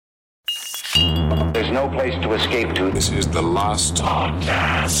There's no place to escape to. This is the last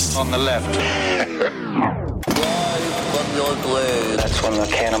podcast. On the left. From your grave. That's when the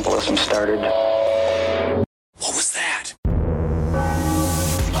cannibalism started. What was that?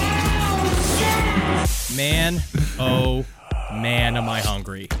 Man, oh, man, am I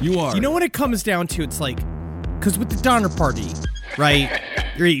hungry. You are. You know what it comes down to? It's like, because with the Donner Party, right,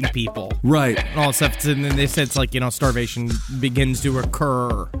 you're eating people. Right. And all that stuff. And then they said it's like, starvation begins to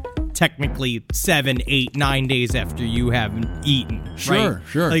occur technically 7, 8, 9 days after you haven't eaten. Sure, right?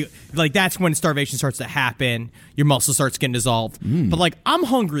 sure. Like that's when starvation starts to happen. Your muscle starts getting dissolved. But like, I'm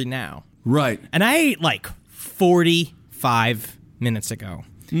hungry now. Right. And I ate like 45 minutes ago.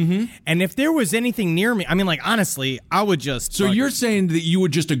 Mm-hmm. And if there was anything near me, I mean, like, honestly, I would just... So you're saying that you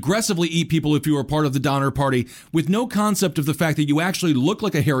would just aggressively eat people if you were part of the Donner Party with no concept of the fact that you actually look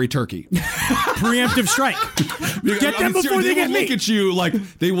like a hairy turkey. Preemptive strike. Get them before they get me. They will look at you like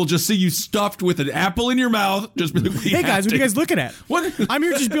they will just see you stuffed with an apple in your mouth. Just hey, guys, what are you guys looking at? What? I'm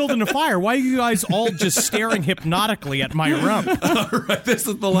here just building a fire. Why are you guys all just staring hypnotically at my rum? All right, this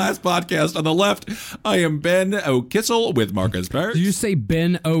is the last podcast. On the left, I am Ben O'Kissel with Marcus Parrish. Did you say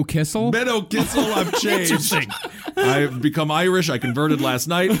Ben O'Kissel? Ben O'Kissel, I've changed. I've become Irish. I converted last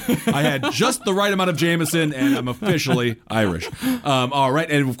night. I had just the right amount of Jameson, and I'm officially Irish. All right,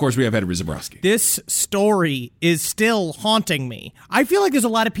 and of course, we have Henry Zabrowski. This story is still haunting me. I feel like there's a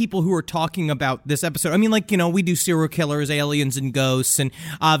lot of people who are talking about this episode. I mean, like, we do serial killers, aliens, and ghosts, and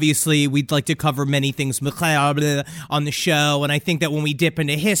obviously we'd like to cover many things macabre on the show, and I think that when we dip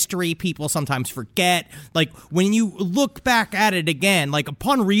into history, people sometimes forget. Like, when you look back at it again, like,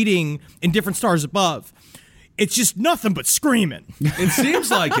 upon reading In Different Stars Above, it's just nothing but screaming. It seems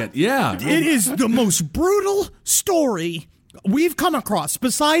like it, yeah. It is the most brutal story we've come across,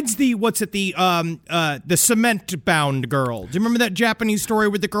 besides the cement-bound girl. Do you remember that Japanese story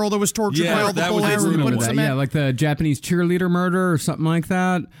with the girl that was tortured by all the bullets and put in cement? Yeah, like the Japanese cheerleader murder or something like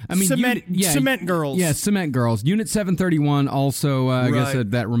that. I mean, cement girls. Yeah, cement girls. Unit 731 also, I guess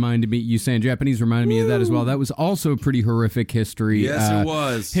that reminded me, you saying Japanese reminded me of that as well. That was also a pretty horrific history. Yes, it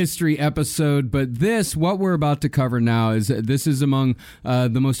was. History episode. But what we're about to cover now is among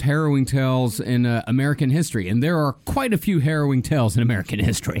the most harrowing tales in American history. And there are quite a few harrowing tales in American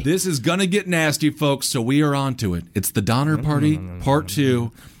history. This is gonna get nasty, folks, so we are on to it. It's the Donner Party, Part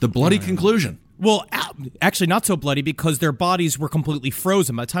 2, the bloody conclusion. Well, actually, not so bloody because their bodies were completely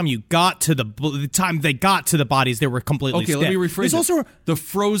frozen. By the time you got to the time they got to the bodies, they were completely stiff. Let me rephrase it. Also the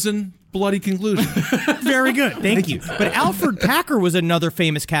frozen bloody conclusion. Very good. Thank you. But Alfred Packer was another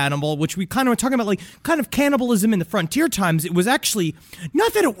famous cannibal, which we kind of were talking about, like, kind of cannibalism in the frontier times. It was actually,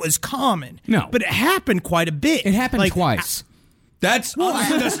 not that it was common. No. But it happened quite a bit. It happened twice. That's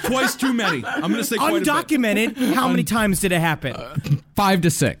twice too many. I'm going to say quite undocumented. How many times did it happen? 5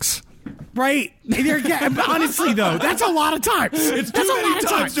 to 6. Right? Honestly, though, that's a lot of times. It's too many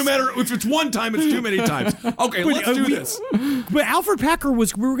times. No matter if it's one time, it's too many times. Okay, let's do this. But Alfred Packer we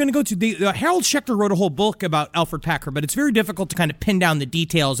were going to go to, Harold Schechter wrote a whole book about Alfred Packer, but it's very difficult to kind of pin down the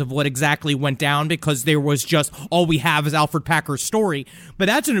details of what exactly went down because there was just, all we have is Alfred Packer's story. But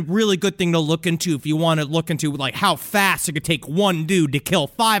that's a really good thing to look into if you want to look into, like, how fast it could take one dude to kill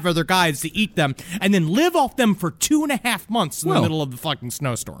 5 other guys to eat them and then live off them for 2.5 months in the middle of the fucking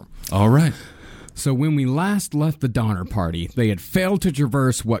snowstorm. All right. So when we last left the Donner Party, they had failed to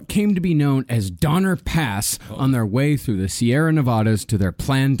traverse what came to be known as Donner Pass on their way through the Sierra Nevadas to their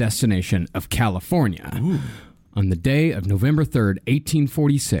planned destination of California. Ooh. On the day of November 3rd,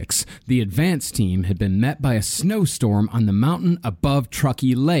 1846, the advance team had been met by a snowstorm on the mountain above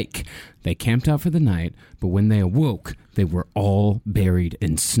Truckee Lake. They camped out for the night, but when they awoke, they were all buried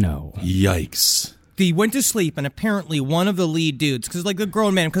in snow. Yikes. They went to sleep, and apparently one of the lead dudes, because like a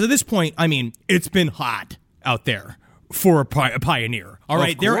grown man, because at this point, I mean, it's been hot out there for a pioneer. All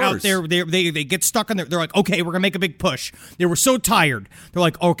right, they're out there. They get stuck in there. They're like, okay, we're gonna make a big push. They were so tired. They're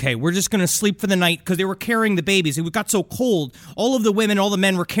like, okay, we're just gonna sleep for the night because they were carrying the babies. It got so cold. All of the women, all the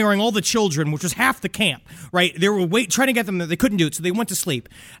men were carrying all the children, which was half the camp. Right? They were trying to get them. They couldn't do it, so they went to sleep.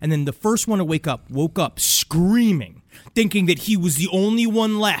 And then the first one to woke up screaming, thinking that he was the only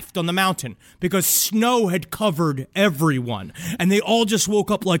one left on the mountain because snow had covered everyone. And they all just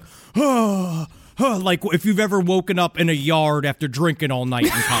woke up like, like if you've ever woken up in a yard after drinking all night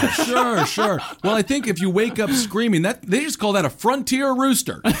in college. Sure. Well, I think if you wake up screaming, that they just call that a frontier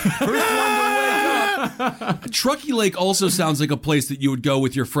rooster. First one to wake up. Truckee Lake also sounds like a place that you would go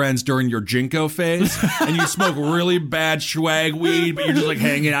with your friends during your Jinko phase, and you smoke really bad swag weed, but you're just like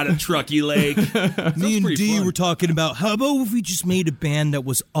hanging out at Truckee Lake. Me and D were talking about, how about if we just made a band that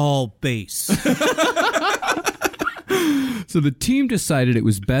was all bass? So the team decided it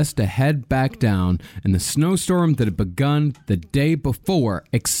was best to head back down, and the snowstorm that had begun the day before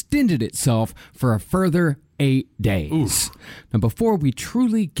extended itself for a further 8 days. Oof. Now, before we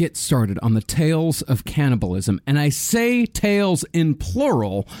truly get started on the tales of cannibalism, and I say tales in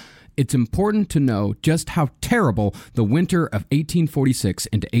plural, it's important to know just how terrible the winter of 1846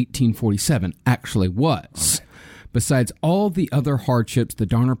 into 1847 actually was. Okay. Besides all the other hardships the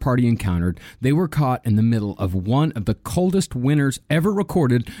Donner Party encountered, they were caught in the middle of one of the coldest winters ever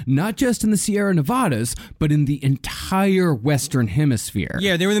recorded, not just in the Sierra Nevadas, but in the entire Western Hemisphere.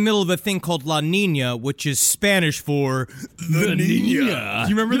 Yeah, they were in the middle of a thing called La Nina, which is Spanish for the Nina. Do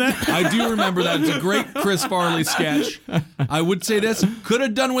you remember that? I do remember that. It's a great Chris Farley sketch. I would say this, could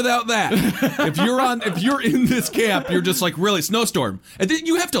have done without that. If you're in this camp, you're just like, really, snowstorm. And then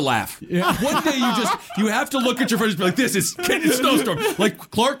you have to laugh. Yeah. One day you have to look at your friends and be like, this is snowstorm. Like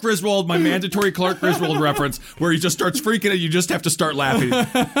Clark Griswold, my mandatory Clark Griswold reference, where he just starts freaking and you just have to start laughing.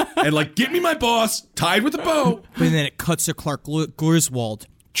 And like, get me my boss, tied with a bow. And then it cuts to Clark Griswold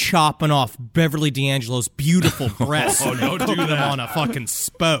chopping off Beverly D'Angelo's beautiful breasts. Oh, don't do that. On a fucking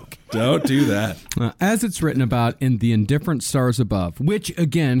spoke. Don't do that. As it's written about in The Indifferent Stars Above, which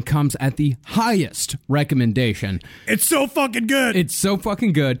again comes at the highest recommendation. It's so fucking good. It's so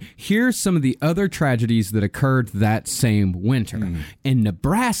fucking good. Here's some of the other tragedies that occurred that same winter. In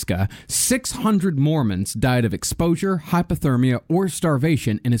Nebraska, 600 Mormons died of exposure, hypothermia, or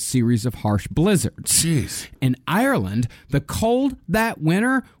starvation in a series of harsh blizzards. Jeez. In Ireland, the cold that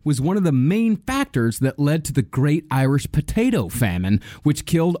winter was one of the main factors that led to the Great Irish Potato Famine, which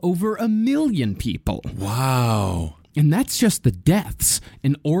killed over 1 million people. Wow. And that's just the deaths.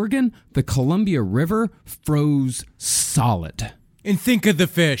 In Oregon, the Columbia River froze solid. And think of the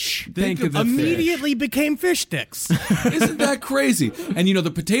fish. Think of the immediately became fish sticks. Isn't that crazy? And you know,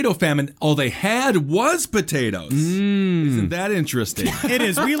 the potato famine, all they had was potatoes. Isn't that interesting? It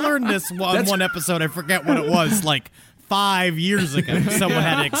is. We learned this on one episode. I forget what it was, like 5 years ago. Someone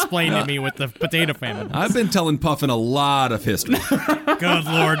had to explain to me what the potato famine was. I've been telling Puffin a lot of history. Good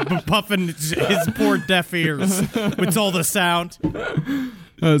Lord. But Puffin, his poor deaf ears with all the sound.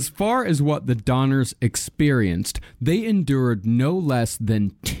 As far as what the Donners experienced, they endured no less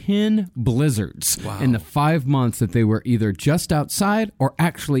than 10 blizzards in the 5 months that they were either just outside or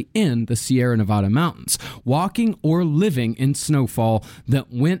actually in the Sierra Nevada mountains, walking or living in snowfall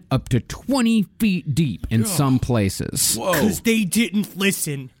that went up to 20 feet deep in some places. Because they didn't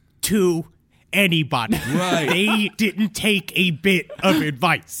listen to anybody. Right. They didn't take a bit of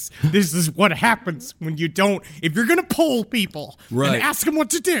advice. This is what happens when you don't, if you're going to poll people and ask them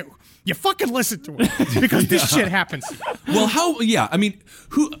what to do, you fucking listen to them because this shit happens. Well, how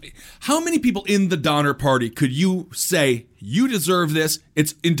many people in the Donner Party could you say, you deserve this,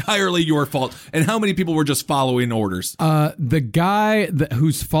 it's entirely your fault? And how many people were just following orders? The guy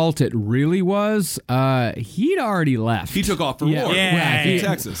whose fault it really was, he'd already left. He took off for war. In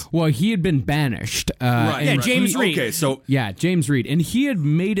Texas. Well, he had been banished. James Reed. Okay, so... Yeah, James Reed. And he had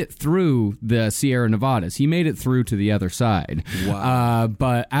made it through the Sierra Nevadas. He made it through to the other side. Wow.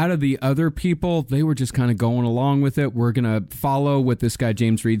 But out of the other people, they were just kind of going along with it. We're going to follow what this guy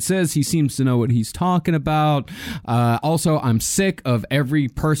James Reed says. He seems to know what he's talking about. Also, I'm sick of every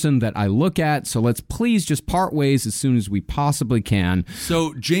person that I look at, so let's please just part ways as soon as we possibly can.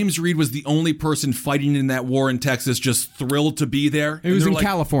 So James Reed was the only person fighting in that war in Texas, just thrilled to be there? It was in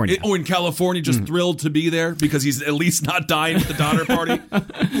California. In California, just thrilled to be there because he's at least not dying with the Donner Party?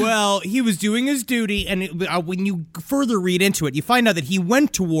 Well, he was doing his duty, and when you further read into it, you find out that he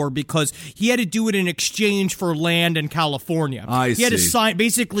went to war because he had to do it in exchange for land in California. He had to sign,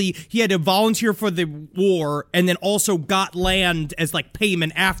 basically, he had to volunteer for the war and then also got land as like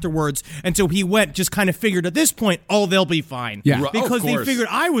payment afterwards. And so he went, just kind of figured at this point, they'll be fine. Yeah. Because they figured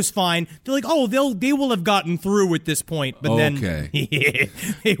I was fine. They're like, they will have gotten through at this point. But then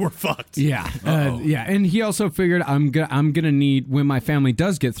they were fucked. Yeah. And he also figured I'm gonna need, when my family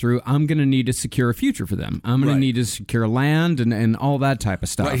does get through, I'm gonna need to secure a future for them. I'm gonna need to secure land and all that type of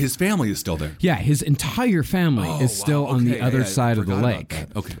stuff. Right, his family is still there. Yeah, his entire family is still on the other side of the lake.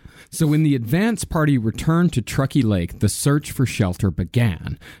 Okay. So when the advance party returned to Truckee Lake, the search for shelter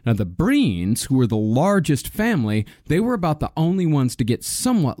began. Now the Breens, who were the largest family, they were about the only ones to get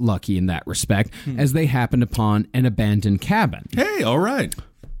somewhat lucky in that respect, as they happened upon an abandoned cabin. Hey, all right.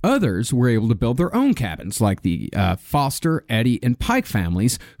 Others were able to build their own cabins, like the Foster, Eddy, and Pike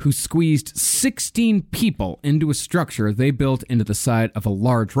families, who squeezed 16 people into a structure they built into the side of a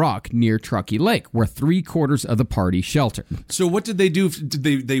large rock near Truckee Lake, where 3/4 of the party sheltered. So what did they do?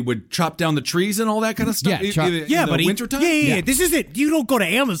 Did they would chop down the trees and all that kind of stuff? Yeah, buddy. Wintertime? Yeah. This is it. You don't go to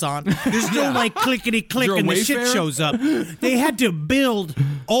Amazon. There's no like clickety click and the shit shows up. They had to build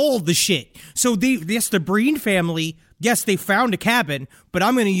all the shit. So the Breen family. Yes, they found a cabin, but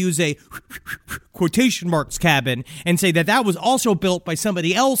I'm going to use a quotation marks cabin and say that was also built by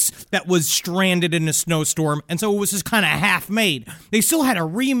somebody else that was stranded in a snowstorm, and so it was just kind of half-made. They still had to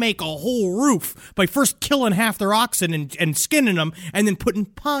remake a whole roof by first killing half their oxen and skinning them, and then putting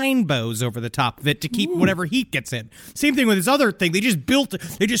pine boughs over the top of it to keep whatever heat gets in. Same thing with this other thing. They just built it.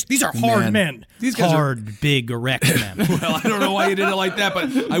 These are hard men. These guys are big, erect men. Well, I don't know why you did it like that,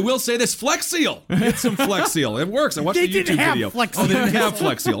 but I will say this: Flex Seal. Get some Flex Seal. It works. I watched the YouTube video. Flex Seal. They didn't have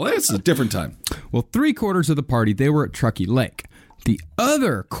Flex Seal. It's a different time. Well, 3/4 of the party, they were at Truckee Lake. The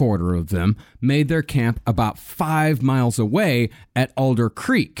other quarter of them made their camp about 5 miles away at Alder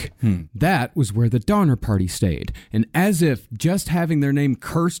Creek. That was where the Donner Party stayed. And as if just having their name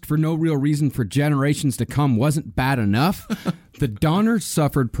cursed for no real reason for generations to come wasn't bad enough, the Donners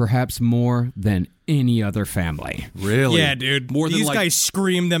suffered perhaps more than any other family. Really? Yeah, dude. These guys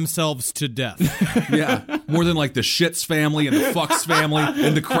scream themselves to death. Yeah. More than like the Shits family and the Fucks family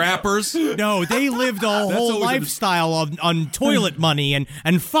and the Crappers. No, they lived a whole lifestyle on toilet money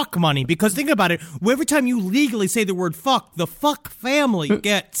and fuck money. Because think about it, every time you legally say the word fuck, the fuck family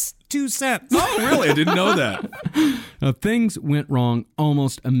gets 2 cents. Oh, really? I didn't know that. Now, things went wrong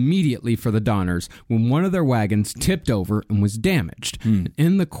almost immediately for the Donners when one of their wagons tipped over and was damaged.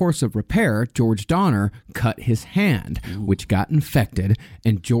 In the course of repair, George Donner cut his hand, which got infected,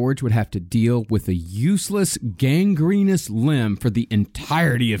 and George would have to deal with a useless, gangrenous limb for the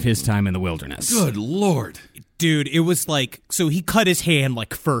entirety of his time in the wilderness. Good Lord. Dude, it was like, so he cut his hand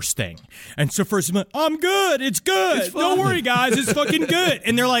like first thing. And so first, I'm good. It's good. Don't worry, guys. It's fucking good.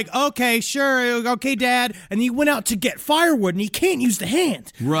 And they're like, okay, sure. Okay, Dad. And he went out to get firewood and he can't use the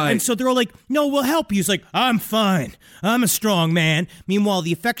hand. Right. And so they're like, no, we'll help you. He's like, I'm fine. I'm a strong man. Meanwhile, the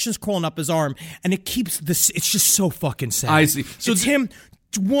infection's crawling up his arm and it keeps this. It's just so fucking sad. I see. So it's him.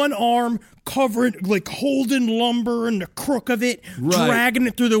 One arm covered, like holding lumber in the crook of it, dragging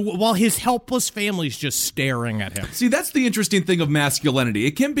it through while his helpless family's just staring at him. See, that's the interesting thing of masculinity.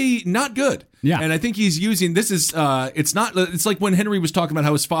 It can be not good. Yeah. And I think he's using, it's like when Henry was talking about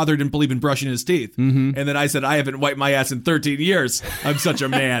how his father didn't believe in brushing his teeth. And then I said, I haven't wiped my ass in 13 years. I'm such a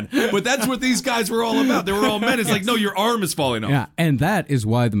man. But that's what these guys were all about. They were all men. It's like, no, your arm is falling off. Yeah, and that is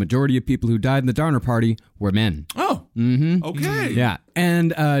why the majority of people who died in the Donner Party were men. Oh. Okay. Yeah,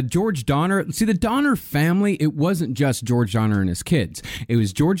 and George Donner, see, the Donner family, it wasn't just George Donner and his kids. It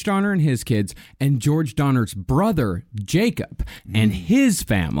was George Donner and his kids and George Donner's brother, Jacob, and his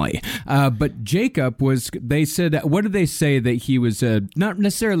family. But Jacob was, they said, what did they say? That he was not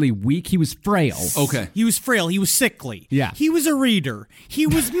necessarily weak, he was frail. Okay. He was frail. He was sickly. Yeah. He was a reader. He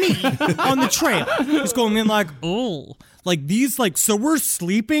was me on the trail. Just going in like, oh. Like these, like, so we're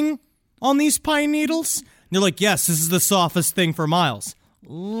sleeping on these pine needles? And they're like, yes, this is the softest thing for miles.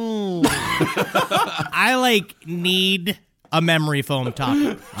 Ooh. I need a memory foam top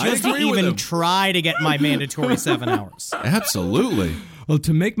just to even try to get my mandatory 7 hours. Absolutely. Well,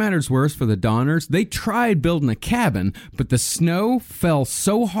 to make matters worse for the Donners, they tried building a cabin, but the snow fell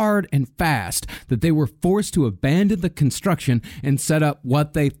so hard and fast that they were forced to abandon the construction and set up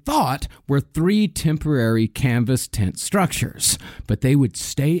what they thought were 3 temporary canvas tent structures. But they would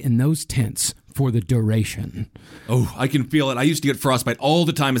stay in those tents for the duration. Oh, I can feel it. I used to get frostbite all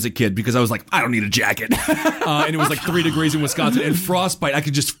the time as a kid because I was like, I don't need a jacket. And it was like 3 degrees in Wisconsin. And frostbite, I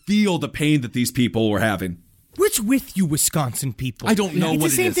could just feel the pain that these people were having. What's with you Wisconsin people? I don't know what it is.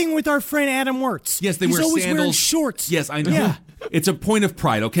 It's the same thing with our friend Adam Wirtz. Yes, He's wear always sandals. Wearing shorts. Yes, I know. Yeah. It's a point of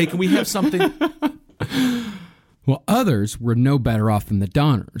pride, okay? Can we have something? Well, others were no better off than the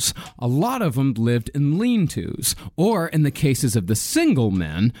Donners. A lot of them lived in lean-tos, or in the cases of the single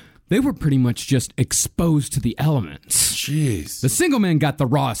men, they were pretty much just exposed to the elements. Jeez. The single men got the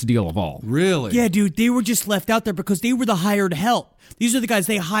rawest deal of all. Really? Yeah, dude, they were just left out there because they were the hired help. These are the guys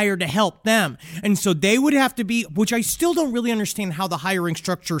they hired to help them. And so they would have to be, which I still don't really understand how the hiring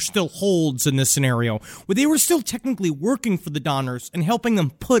structure still holds in this scenario, where they were still technically working for the Donners and helping them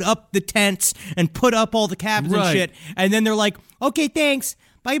put up the tents and put up all the cabins and shit. And then they're like, okay, thanks.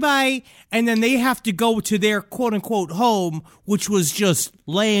 Bye-bye. And then they have to go to their quote-unquote home, which was just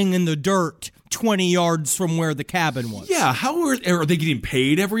laying in the dirt 20 yards from where the cabin was. Yeah, how are they getting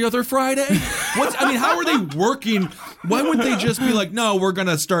paid every other Friday? How are they working? Why wouldn't they just be like, no, we're going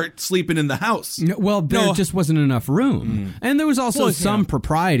to start sleeping in the house? Well, there just wasn't enough room. And there was also some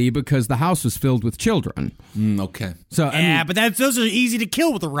propriety because the house was filled with children. Okay. So but those are easy to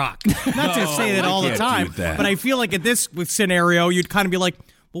kill with a rock. Not to say that all the time, but I feel like in this scenario, you'd kind of be like,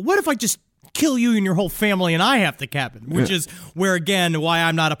 well, what if I just kill you and your whole family and I have the cabin? Which is where, again, why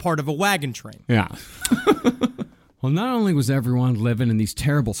I'm not a part of a wagon train. Yeah. Well, not only was everyone living in these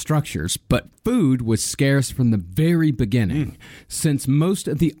terrible structures, but food was scarce from the very beginning. Since most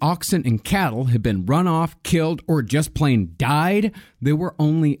of the oxen and cattle had been run off, killed, or just plain died, there were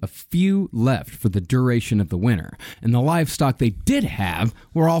only a few left for the duration of the winter. And the livestock they did have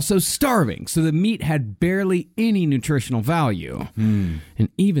were also starving, so the meat had barely any nutritional value. And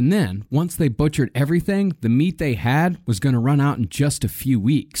even then, once they butchered everything, the meat they had was going to run out in just a few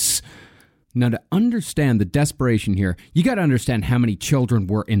weeks. Now, to understand the desperation here, you got to understand how many children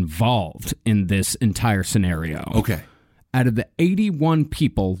were involved in this entire scenario. Okay. Out of the 81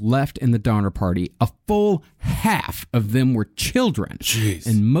 people left in the Donner Party, a full half of them were children. Jeez.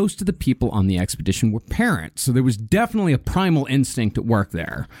 And most of the people on the expedition were parents. So there was definitely a primal instinct at work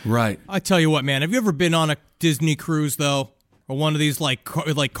there. Right. I tell you what, man, have you ever been on a Disney cruise, though? Or one of these like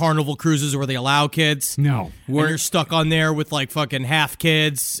carnival cruises where they allow kids? No. Where you're stuck on there with like fucking half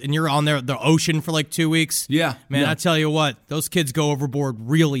kids and you're on there the ocean for like 2 weeks? Yeah. Man, yeah. I tell you what, those kids go overboard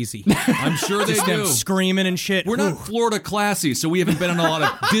real easy. I'm sure they Just do. them screaming and shit. We're not Florida classy, so we haven't been on a lot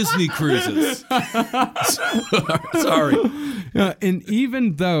of Disney cruises. Sorry. And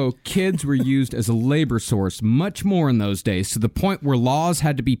even though kids were used as a labor source much more in those days, to the point where laws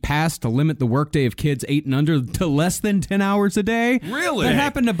had to be passed to limit the workday of kids 8 and under to less than 10 hours a day. Really? That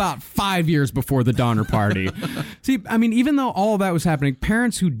happened about 5 years before the Donner Party. See, I mean, even though all of that was happening,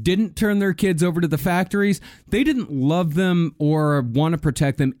 parents who didn't turn their kids over to the factories, they didn't love them or want to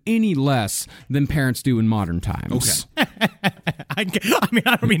protect them any less than parents do in modern times. Okay. I mean,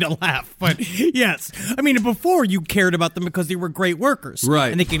 I don't mean to laugh, but yes. I mean, before you cared about them because they were great workers.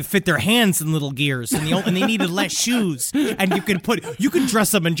 Right. And they could fit their hands in little gears and they needed less shoes. And you could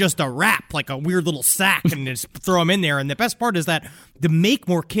dress them in just a wrap, like a weird little sack, and just throw them in there. And the best part is that to make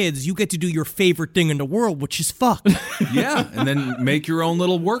more kids, you get to do your favorite thing in the world, which is fuck. Yeah, and then make your own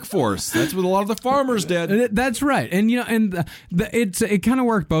little workforce. That's what a lot of the farmers did. That's right. And, it kind of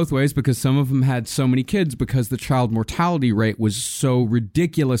worked both ways because some of them had so many kids because the child mortality rate was so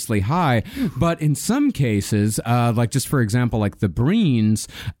ridiculously high. But in some cases, like just for example, like the Breens,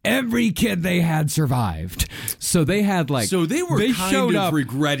 every kid they had survived. So they had like... So they were kind of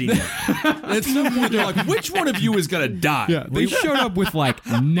regretting it. At some point, they're like, which one of you is going to die? Yeah, they showed up with like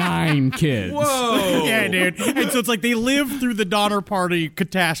 9 kids. Whoa. Yeah, dude. And so it's like they lived through the Donner Party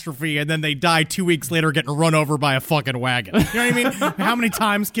catastrophe and then they die 2 weeks later getting run over by a fucking wagon. You know what I mean? How many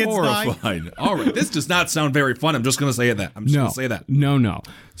times kids die? Horrifying. All right, this does not sound very fun. I'm just going to say that. No.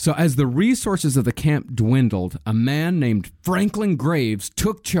 So as the resources of the camp dwindled, a man named Franklin Graves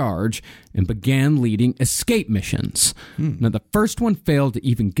took charge and began leading escape missions. Now, the first one failed to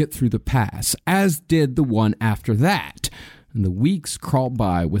even get through the pass, as did the one after that. And the weeks crawled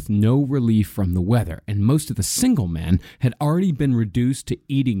by with no relief from the weather, and most of the single men had already been reduced to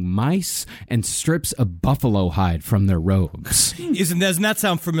eating mice and strips of buffalo hide from their robes. Doesn't that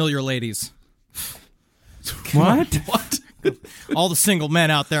sound familiar, ladies? What? What? All the single men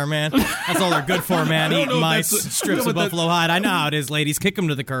out there, man. That's all they're good for, man. Eating mice, strips of buffalo hide. I know how it is, ladies. Kick them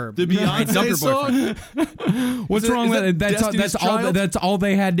to the curb. The Beyonce song? What's wrong with it? That's all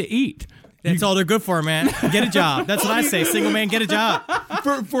they had to eat. That's all they're good for, man. Get a job. That's what I say. Single man, get a job.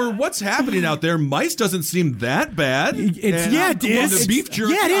 For what's happening out there, mice doesn't seem that bad. It is. Beef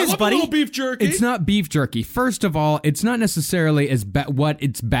jerky. Yeah, it is, buddy. A little beef jerky. It's not beef jerky. First of all, it's not necessarily what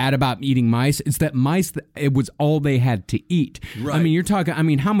it's bad about eating mice. It's that mice, it was all they had to eat. Right. I mean, you're talking,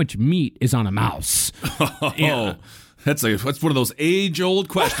 how much meat is on a mouse? Yeah. That's one of those age-old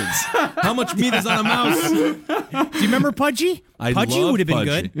questions. How much meat is on a mouse? Do you remember Pudgy? Pudgy would have been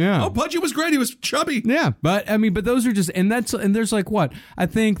good. Yeah. Oh, Pudgy was great. He was chubby. Yeah, but those are just, and there's like what? I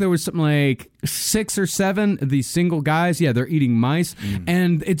think there was something like 6 or 7 of these single guys. Yeah, they're eating mice,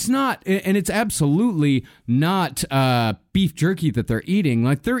 and it's absolutely not beef jerky that they're eating.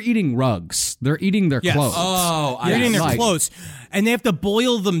 Like they're eating rugs. They're eating their clothes. Oh, they're eating their like, clothes, and they have to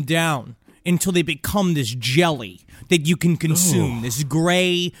boil them down until they become this jelly that you can consume. This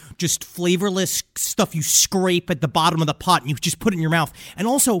gray, just flavorless stuff you scrape at the bottom of the pot and you just put it in your mouth. And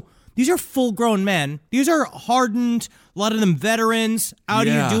also, these are full-grown men. These are hardened, A lot of them veterans out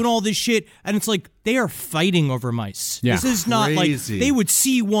Yeah. here doing all this shit, and it's like they are fighting over mice. Yeah. This is not like Crazy. they would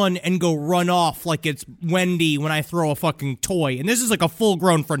see one and go run off like it's Wendy when I throw a fucking toy. And this is like a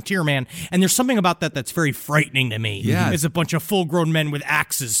full-grown frontier man, and there's something about that that's very frightening to me. Yeah. It's a bunch of full-grown men with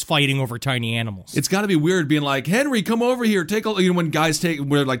axes fighting over tiny animals. It's got to be weird being like, Henry, come over here. Take a, when guys take a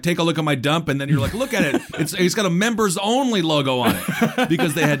look at my dump, and then you're like, look at it. It's got a members only logo on it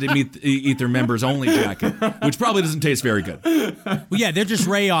because they had to eat their members only jacket, which probably doesn't taste very good. Well, yeah, they're just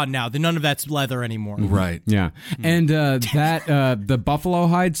rayon now. None of that's leather anymore. Right. Yeah, and the buffalo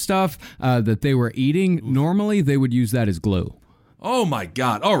hide stuff that they were eating, normally they would use that as glue. Oh my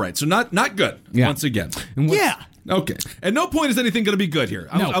God. All right. So not good. Yeah. Once again. And what's- Yeah. Okay. At no point is anything going to be good here.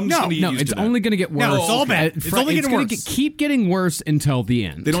 I'm just going to get used it's to that. only going to get worse. No, it's all bad. It's It's only getting gonna worse. keep getting worse until the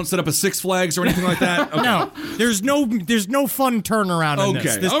end. They don't set up a Six Flags or anything like that? Okay. No, there's no fun turnaround in this.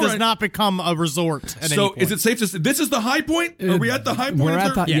 Okay, This all does right. not become a resort at any So point. is it safe to say this is the high point? Are we at the high point? We're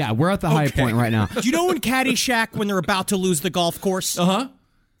at the Yeah. we're at the high Okay. point right now. Do you know in Caddyshack when they're about to lose the golf course? Uh-huh.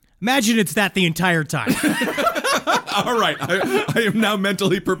 Imagine it's that the entire time. All right. I am now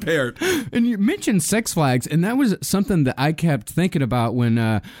mentally prepared. And you mentioned Six Flags, and that was something that I kept thinking about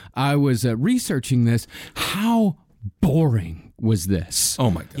when I was researching this. How boring was this? Oh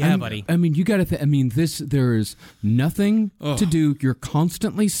my God. Yeah, buddy. I mean, you got to. I mean, there's nothing to do. You're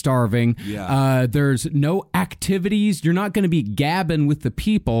constantly starving. Yeah. There's no activities. You're not going to be gabbing with the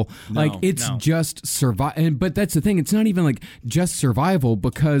people. It's just survive. But that's the thing. It's not even like just survival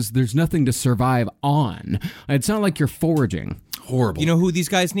because there's nothing to survive on. It's not like you're foraging. Horrible. You know who these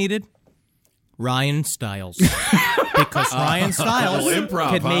guys needed? Ryan Stiles. Because Ryan Stiles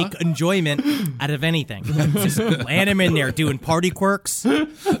improv, could huh? make enjoyment out of anything. Just land him in there doing party quirks.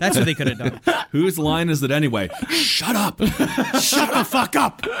 That's what they could have done. Whose line is it anyway? Shut up. Shut the fuck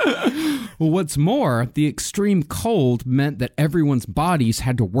up. Well, what's more, the extreme cold meant that everyone's bodies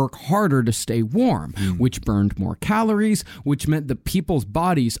had to work harder to stay warm, which burned more calories, which meant that people's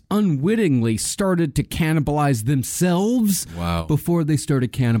bodies unwittingly started to cannibalize themselves before they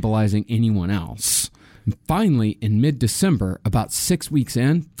started cannibalizing anyone else. Finally, in mid-December, about 6 weeks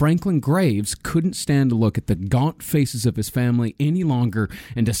in, Franklin Graves couldn't stand to look at the gaunt faces of his family any longer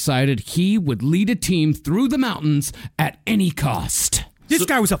and decided he would lead a team through the mountains at any cost. This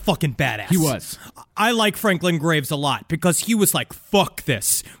guy was a fucking badass. He was. I like Franklin Graves a lot because he was like, fuck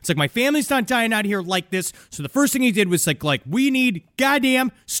this. It's like, my family's not dying out here like this. So the first thing he did was like we need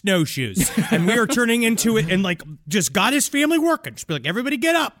goddamn snowshoes. And we are turning into it and like just got his family working. Just be like, everybody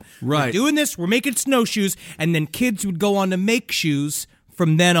get up. Right. We're doing this. We're making snowshoes. And then kids would go on to make shoes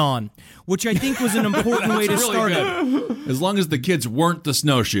from then on, which I think was an important way to Really start it. good. As long as the kids weren't the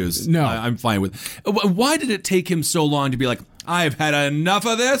snowshoes, No. I'm fine with. Why did it take him so long to be like, I've had enough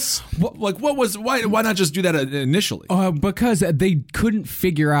of this? Why not just do that initially? Because they couldn't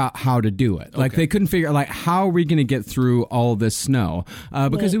figure out how to do it. Like, they couldn't figure out, like, how are we going to get through all this snow?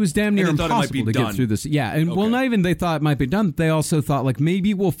 Because it was damn near and they thought it might impossible be to done. get through this. Yeah, and well, not even they thought it might be done. They also thought, like,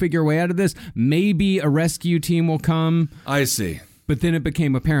 maybe we'll figure a way out of this. Maybe a rescue team will come. I see. But then it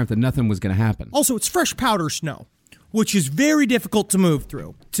became apparent that nothing was going to happen. Also, it's fresh powder snow, which is very difficult to move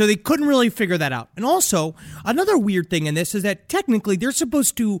through. So they couldn't really figure that out. And also, another weird thing in this is that technically they're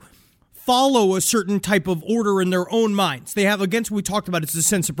supposed to follow a certain type of order in their own minds. They have, against what we talked about, it's a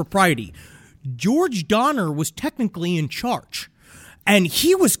sense of propriety. George Donner was technically in charge. And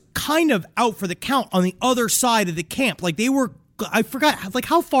he was kind of out for the count on the other side of the camp. Like, they were, I forgot, like,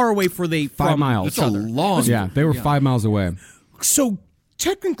 how far away were they 5 from miles. That's a long. Yeah, they were 5 miles away. So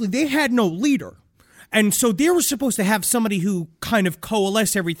technically they had no leader. And so they were supposed to have somebody who kind of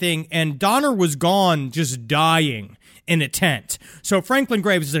coalesced everything, and Donner was gone, just dying in a tent. So Franklin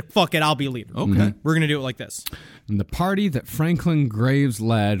Graves is like, fuck it, I'll be leader. Okay. We're going to do it like this. And the party that Franklin Graves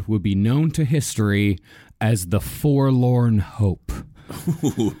led would be known to history as the Forlorn Hope.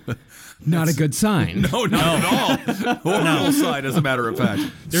 Not a good sign. No, not at all. Horrible side, as a matter of fact.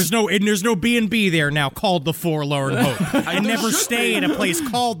 There's no B&B there now called the Forlorn Hope. I never stay in a place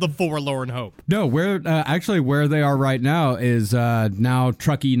called the Forlorn Hope. No, where actually where they are right now is now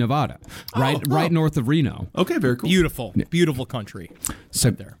Truckee, Nevada, right north of Reno. Okay, very cool. Beautiful country.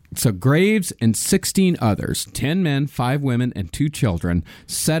 So Graves and 16 others, 10 men, 5 women, and 2 children,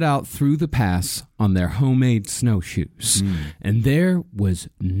 set out through the pass on their homemade snowshoes. And there was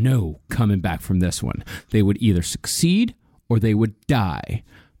no coming back from this one. They would either succeed or they would die.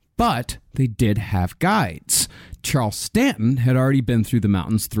 But they did have guides. Charles Stanton had already been through the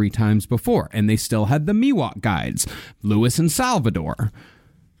mountains 3 times before, and they still had the Miwok guides, Lewis and Salvador.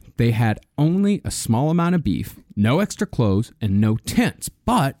 They had only a small amount of beef, no extra clothes, and no tents.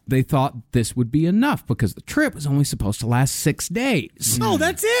 But they thought this would be enough because the trip was only supposed to last 6 days. Oh,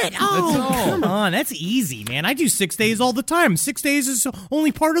 that's it. Oh, come on. That's easy, man. I do 6 days all the time. 6 days is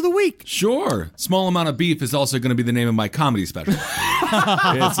only part of the week. Sure. Small amount of beef is also going to be the name of my comedy special.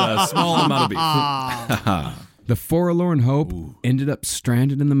 It's a small amount of beef. The Forlorn Hope ended up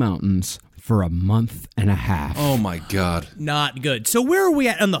stranded in the mountains for a month and a half. Oh, my God. Not good. So where are we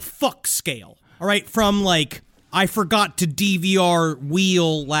at on the fuck scale? All right, from like, I forgot to DVR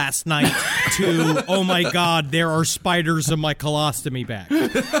wheel last night to, oh my God, there are spiders in my colostomy bag.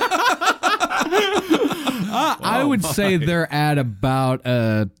 I would say they're at about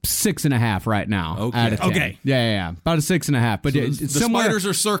 6.5 right now. Okay. Out of 10. Okay. Yeah. About a 6.5. But The spiders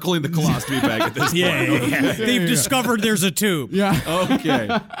are circling the colostomy bag at this point. Yeah. They've discovered there's a tube. Yeah. Okay.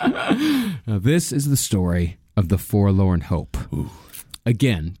 Now, this is the story of the Forlorn Hope.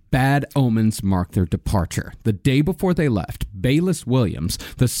 Again, bad omens marked their departure. The day before they left, Bayless Williams,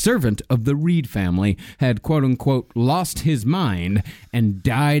 the servant of the Reed family, had quote-unquote lost his mind and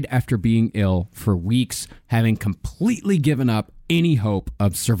died after being ill for weeks, having completely given up any hope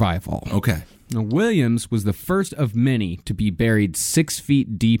of survival. Okay. Now, Williams was the first of many to be buried 6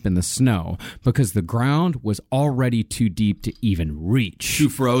 feet deep in the snow because the ground was already too deep to even reach. Too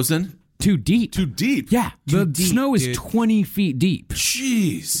frozen? Too deep. Too deep? Yeah, the deep, snow is dude. 20 feet deep.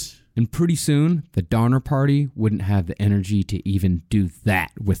 Jeez. And pretty soon, the Donner Party wouldn't have the energy to even do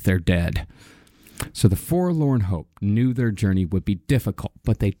that with their dead. So the Forlorn Hope knew their journey would be difficult,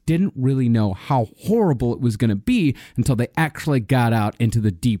 but they didn't really know how horrible it was going to be until they actually got out into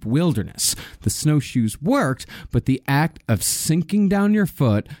the deep wilderness. The snowshoes worked, but the act of sinking down your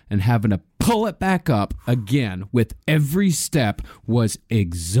foot and having to pull it back up again with every step was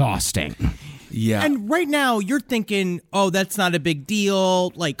exhausting. Yeah. And right now, you're thinking, oh, that's not a big deal.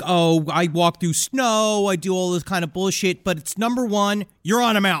 Like, oh, I walk through snow. I do all this kind of bullshit. But it's number one, you're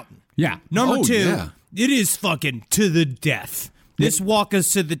on a mountain. Yeah. Number two, yeah. it is fucking to the death. This walk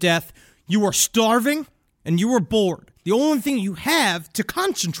is to the death. You are starving and you are bored. The only thing you have to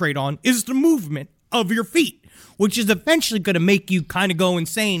concentrate on is the movement of your feet, which is eventually going to make you kind of go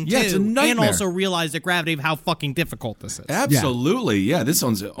insane, Yeah, too. it's a nightmare. And also realize the gravity of how fucking difficult this is. Absolutely. Yeah, this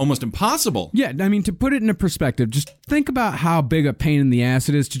sounds almost impossible. Yeah, I mean, to put it into perspective, just think about how big a pain in the ass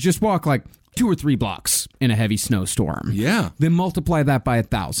it is to just walk like 2 or 3 blocks in a heavy snowstorm. Yeah. Then multiply that by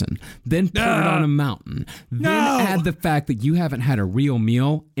 1,000. Then put it on a mountain. Then add the fact that you haven't had a real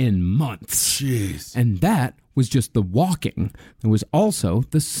meal in months. Jeez. And that was just the walking. There was also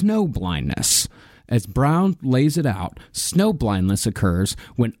the snow blindness. As Brown lays it out, snow blindness occurs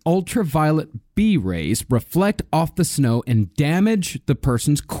when ultraviolet B rays reflect off the snow and damage the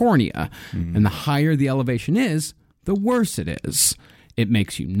person's cornea. And the higher the elevation is, the worse it is. It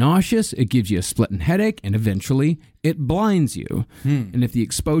makes you nauseous, it gives you a splitting headache, and eventually it blinds you. And if the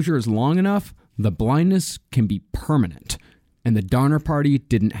exposure is long enough, the blindness can be permanent. And the Donner Party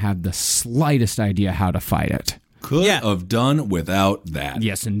didn't have the slightest idea how to fight it. Could Yeah. have done without that.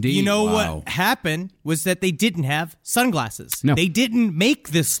 Yes, indeed. You know Wow. what happened was that they didn't have sunglasses. No. They didn't make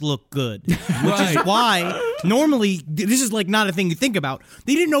this look good, which is Right. why normally this is like not a thing you think about.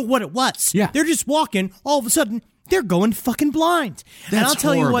 They didn't know what it was. Yeah. They're just walking. All of a sudden, they're going fucking blind. And That's I'll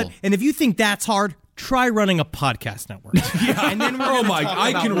tell you what. horrible. And if you think that's hard, try running a podcast network. And then we're Oh gonna my! talk I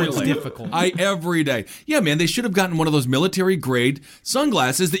about can what's relate. difficult. Every day. Yeah, man. They should have gotten one of those military grade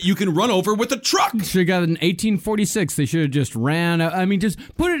sunglasses that you can run over with a truck. Should have got an 1846. They should have just just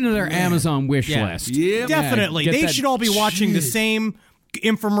put it into their Amazon wish Yeah. list. Yeah, Definitely. get They that- should all be watching the same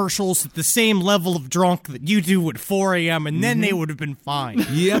infomercials at the same level of drunk that you do at 4 a.m. and then they would have been fine.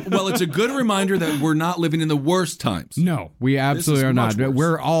 Yep. Well, it's a good reminder that we're not living in the worst times. No, we absolutely is are not. much worse.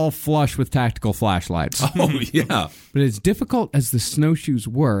 We're all flush with tactical flashlights. Oh yeah. But as difficult as the snowshoes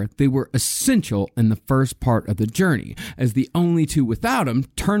were, they were essential in the first part of the journey, as the only two without them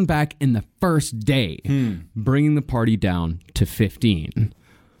turned back in the first day, bringing the party down to 15.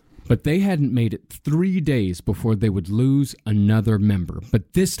 But they hadn't made it 3 days before they would lose another member.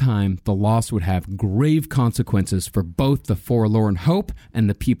 But this time, the loss would have grave consequences for both the Forlorn Hope and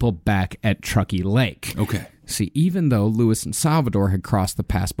the people back at Truckee Lake. Okay. See, even though Lewis and Salvador had crossed the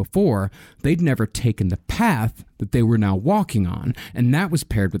pass before, they'd never taken the path that they were now walking on. And that was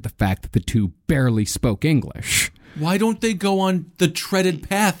paired with the fact that the two barely spoke English. Why don't they go on the treaded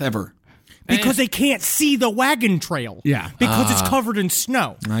path ever? Because they can't see the wagon trail. Yeah. Because it's covered in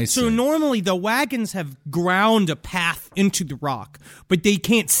snow. I So see. normally the wagons have ground a path into the rock, but they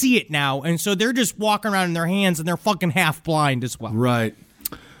can't see it now. And so they're just walking around in their hands and they're fucking half blind as well. Right.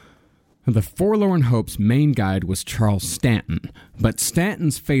 The Forlorn Hope's main guide was Charles Stanton, but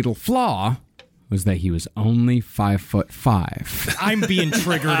Stanton's fatal flaw was that he was only 5'5". I'm being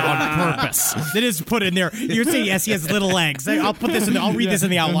triggered on purpose. That is put in there. You're saying, yes, he has little legs. I'll put this in. I'll read this in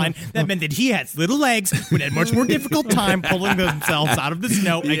the outline. That meant that he has little legs, would have a much more difficult time pulling themselves out of the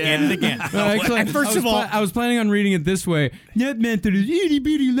snow again and again. Actually, and first of all, I was planning on reading it this way. That meant that his itty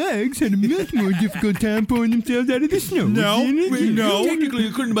bitty legs had a much more difficult time pulling themselves out of the snow. No. Technically,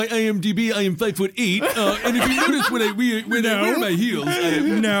 according to my IMDb, I am 5'8", and if you notice when I wear my heels,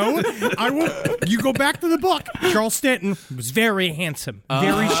 No, I will. You go back to the book. Charles Stanton was very handsome,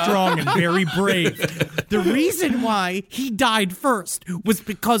 very strong, and very brave. The reason why he died first was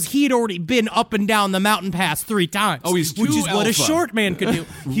because he had already been up and down the mountain pass 3 times. Oh, he's too which is what a alpha. short man could do.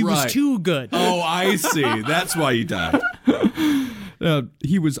 He was Right. too good. Oh, I see. That's why he died.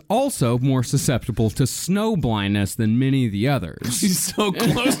 He was also more susceptible to snow blindness than many of the others. He's so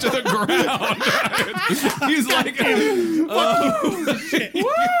close to the ground. He's like,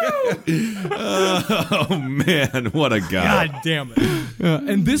 oh man, what a guy. God damn it.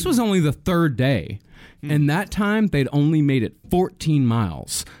 And this was only the 3rd day. And that time, they'd only made it 14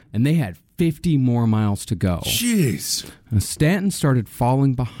 miles. And they had 50 more miles to go. Jeez. Stanton started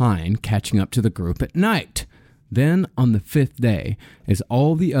falling behind, catching up to the group at night. Then, on the 5th day, as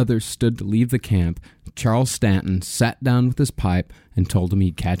all the others stood to leave the camp, Charles Stanton sat down with his pipe and told him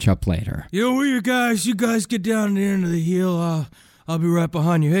he'd catch up later. Yo, where you guys? You guys get down the end of the hill. I'll be right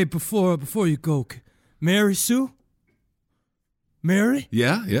behind you. Hey, before you go, Mary Sue? Mary?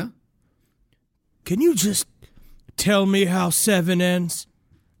 Yeah. Can you just tell me how 7 ends?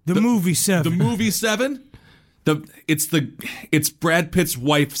 The movie 7. The movie 7? It's Brad Pitt's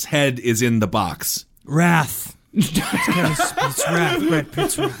wife's head is in the box. Wrath. It's Wrath, Brad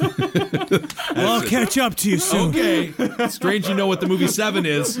Pitt's Wrath. Well, I'll catch up to you soon. Okay. Strange you know what the movie 7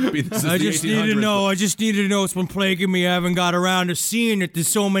 is. I just need to know. It's been plaguing me. I haven't got around to seeing it. There's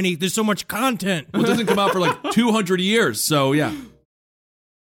so much content. Well, it doesn't come out for like 200 years, so yeah.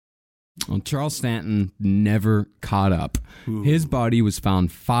 Well, Charles Stanton never caught up. Ooh. His body was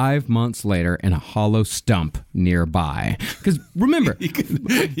found 5 months later in a hollow stump nearby. Because remember,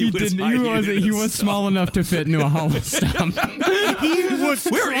 he was small enough to fit into a hollow stump.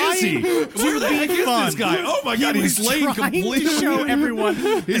 Where is he? Where the heck is this guy? Oh my God, he's laying completely. To show everyone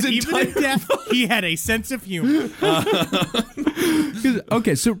that even in death, he had a sense of humor.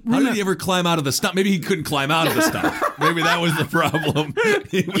 Okay, so how did he ever climb out of the stump? Maybe he couldn't climb out of the stump. Maybe that was the problem.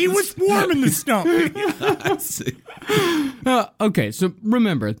 He was warm in the stump. I see. Okay, so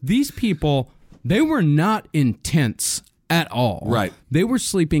remember, these people, they were not in tents at all. Right. They were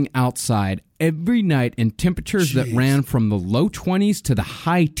sleeping outside every night in temperatures that ran from the low 20s to the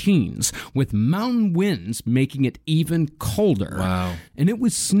high teens, with mountain winds making it even colder. Wow. And it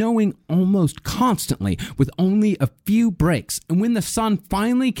was snowing almost constantly, with only a few breaks. And when the sun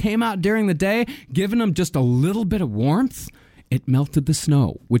finally came out during the day, giving them just a little bit of warmth, it melted the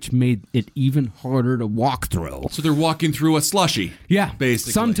snow, which made it even harder to walk through. So they're walking through a slushy. Yeah,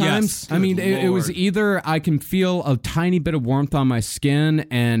 basically. Sometimes, yes. I mean, it was either I can feel a tiny bit of warmth on my skin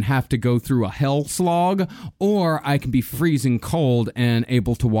and have to go through a hell slog, or I can be freezing cold and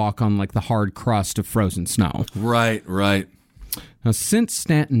able to walk on like the hard crust of frozen snow. Right. Now, since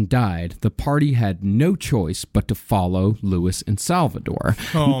Stanton died, the party had no choice but to follow Lewis and Salvador.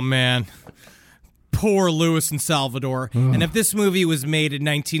 Oh, man. Poor Lewis and Salvador. And if this movie was made in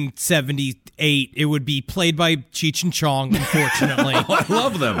 1978, it would be played by Cheech and Chong, unfortunately. I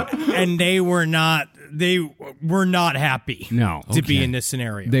love them. And they were not happy to be in this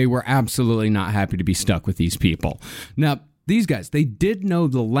scenario. They were absolutely not happy to be stuck with these people. Now, these guys, they did know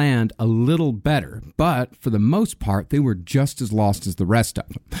the land a little better, but for the most part, they were just as lost as the rest of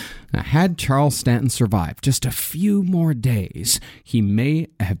them. Now, had Charles Stanton survived just a few more days, he may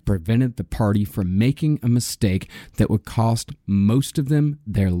have prevented the party from making a mistake that would cost most of them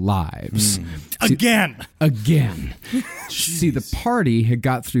their lives. Again. See, the party had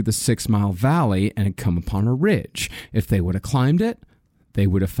got through the 6 Mile Valley and had come upon a ridge. If they would have climbed it, they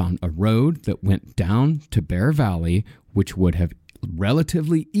would have found a road that went down to Bear Valley, which would have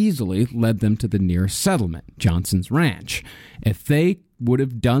relatively easily led them to the nearest settlement, Johnson's Ranch. If they would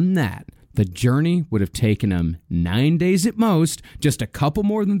have done that, the journey would have taken them 9 days at most, just a couple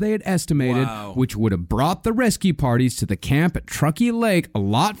more than they had estimated, which would have brought the rescue parties to the camp at Truckee Lake a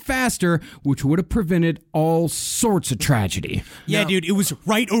lot faster, which would have prevented all sorts of tragedy. Yeah, dude, it was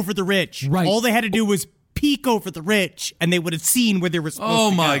right over the ridge. Right. All they had to do was peek over the ridge, and they would have seen where they were supposed to go.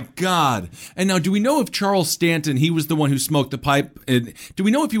 Oh, my God. And now, do we know if Charles Stanton, he was the one who smoked the pipe? And do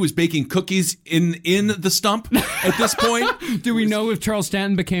we know if he was baking cookies in the stump at this point? Do we know if Charles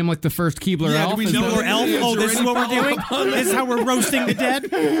Stanton became like the first Keebler elf? Do we Is know that- Or elf? Oh, this is what we're doing? This is how we're roasting the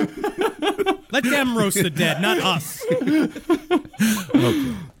dead? Let them roast the dead, not us.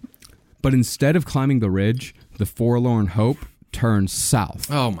 But instead of climbing the ridge, the Forlorn Hope turned south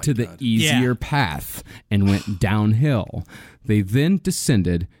to the easier path and went downhill. They then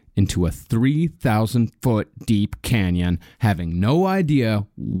descended into a 3,000-foot deep canyon, having no idea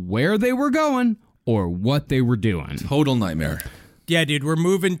where they were going or what they were doing. Total nightmare. Yeah, dude, we're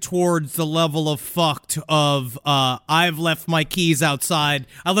moving towards the level of fucked of, I've left my keys outside,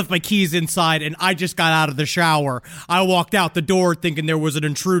 I left my keys inside, and I just got out of the shower. I walked out the door thinking there was an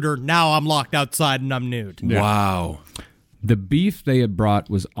intruder. Now I'm locked outside and I'm nude. Yeah. Wow. The beef they had brought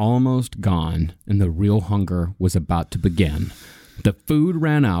was almost gone, and the real hunger was about to begin. The food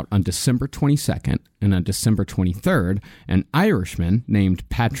ran out on December 22nd, and on December 23rd, an Irishman named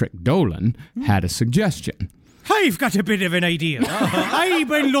Patrick Dolan had a suggestion. I've got a bit of an idea. I've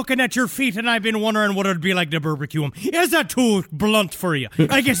been looking at your feet and I've been wondering what it'd be like to barbecue them. Is that too blunt for you?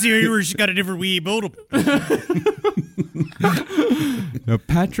 I guess the Irish got a different way about them. Now,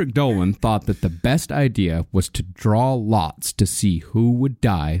 Patrick Dolan thought that the best idea was to draw lots to see who would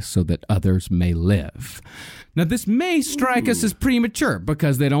die so that others may live. Now, this may strike us as premature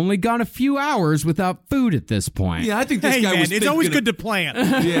because they'd only gone a few hours without food at this point. Yeah, I think this guy was it's always good to plan.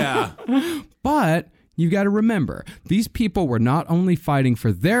 Yeah. But you got to remember, these people were not only fighting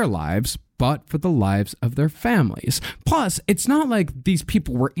for their lives, but for the lives of their families. Plus, it's not like these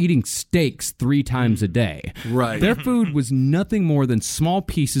people were eating steaks 3 times a day. Right. Their food was nothing more than small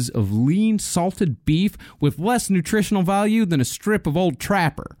pieces of lean, salted beef with less nutritional value than a strip of Old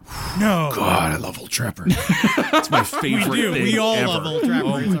Trapper. No. God, I love Old Trapper. It's my favorite We do. thing We all ever. love Old Trapper.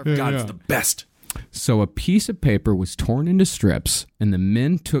 Oh It's my our- God, it's the best. So a piece of paper was torn into strips, and the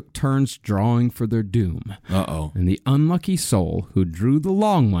men took turns drawing for their doom. Uh-oh. And the unlucky soul who drew the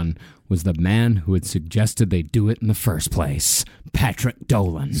long one was the man who had suggested they do it in the first place, Patrick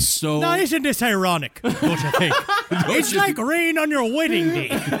Dolan. So Now, isn't this ironic, don't you think? It's like rain on your wedding day.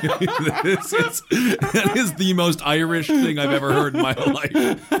 that is the most Irish thing I've ever heard in my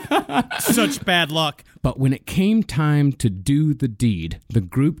life. Such bad luck. But when it came time to do the deed, the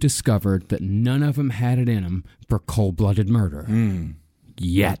group discovered that none of them had it in them for cold-blooded murder.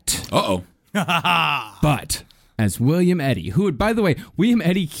 Yet. Uh-oh. But as William Eddy, who had, by the way, William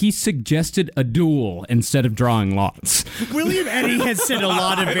Eddy, he suggested a duel instead of drawing lots. William Eddy has said a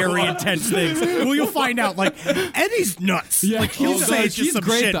lot of very intense things. Well, you'll find out, like, Eddie's nuts. Like, he'll say just he's some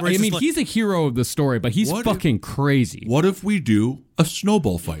great, shit. though. where I it's mean, just like, he's a hero of the story, but he's What fucking crazy. What if we do a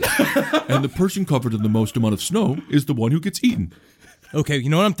snowball fight? And the person covered in the most amount of snow is the one who gets eaten. okay, you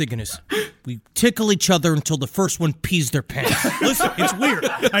know what I'm thinking is, we tickle each other until the first one pees their pants. Listen, it's weird.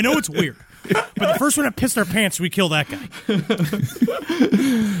 I know it's weird. But the first one that pissed their pants, we kill that guy.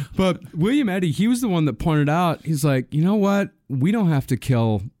 But William Eddy, he was the one that pointed out, he's like, you know what? We don't have to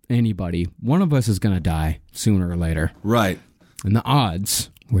kill anybody. One of us is going to die sooner or later. Right. And the odds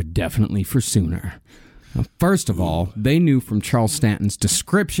were definitely for sooner. Now, first of all, they knew from Charles Stanton's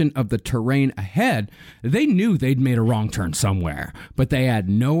description of the terrain ahead, they knew they'd made a wrong turn somewhere, but they had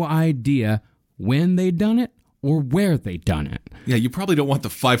no idea when they'd done it or where they'd done it. Yeah, you probably don't want the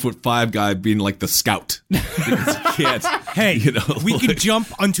 5'5" guy being like the scout. Because he can't. Hey, you know, we like- can jump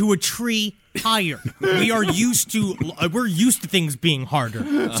onto a tree higher. We're used to things being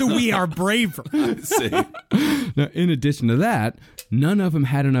harder, so we are braver. See. Now, in addition to that, none of them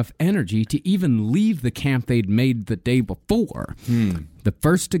had enough energy to even leave the camp they'd made the day before. The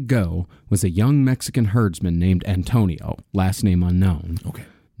first to go was a young Mexican herdsman named Antonio, last name unknown. Okay.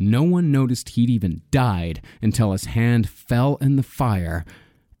 No one noticed he'd even died until his hand fell in the fire,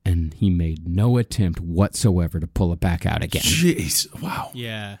 and he made no attempt whatsoever to pull it back out again. Jeez. Wow.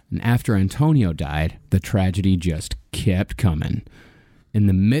 Yeah. And after Antonio died, the tragedy just kept coming. In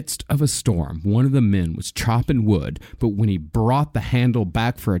the midst of a storm, one of the men was chopping wood, but when he brought the handle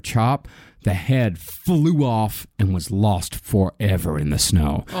back for a chop, the head flew off and was lost forever in the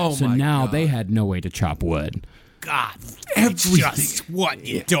snow. Oh, so my now God. they had no way to chop wood. God, it's just what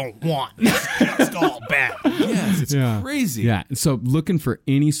you don't want. It's just all bad. Yes, it's crazy. Yeah, and so looking for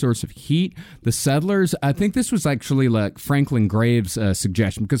any source of heat, the settlers, I think this was actually like Franklin Graves'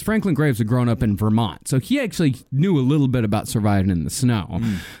 suggestion, because Franklin Graves had grown up in Vermont, so he actually knew a little bit about surviving in the snow.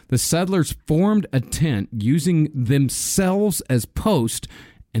 The settlers formed a tent using themselves as post,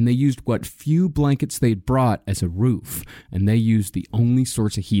 and they used what few blankets they'd brought as a roof, and they used the only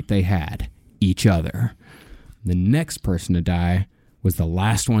source of heat they had, each other. The next person to die was the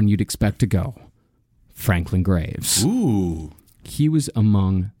last one you'd expect to go, Franklin Graves. Ooh. He was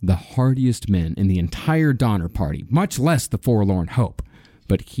among the hardiest men in the entire Donner Party, much less the Forlorn Hope,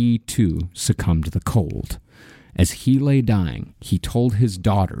 but he too succumbed to the cold. As he lay dying, he told his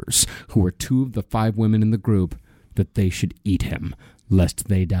daughters, who were 2 of the 5 women in the group, that they should eat him, lest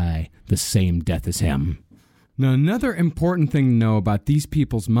they die the same death as him. Now, another important thing to know about these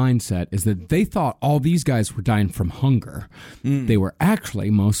people's mindset is that they thought all these guys were dying from hunger. They were actually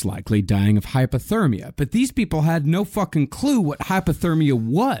most likely dying of hypothermia, but these people had no fucking clue what hypothermia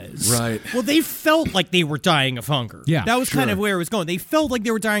was. Right. Well, they felt like they were dying of hunger. Yeah, that was kind of where it was going. They felt like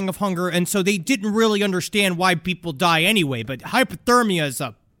they were dying of hunger, and so they didn't really understand why people die anyway, but hypothermia is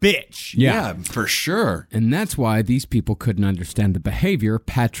a bitch. Yeah, for sure. And that's why these people couldn't understand the behavior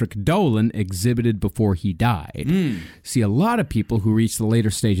Patrick Dolan exhibited before he died. See, a lot of people who reach the later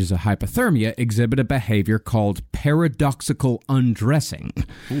stages of hypothermia exhibit a behavior called paradoxical undressing.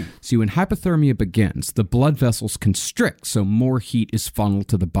 See, when hypothermia begins, the blood vessels constrict, so more heat is funneled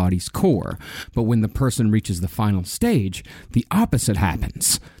to the body's core. But when the person reaches the final stage, the opposite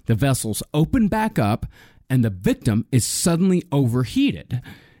happens. The vessels open back up, and the victim is suddenly overheated.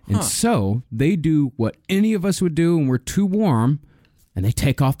 And so they do what any of us would do when we're too warm, and they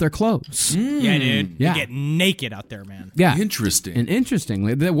take off their clothes. Yeah, dude. Yeah. They get naked out there, man. Yeah. Interesting. And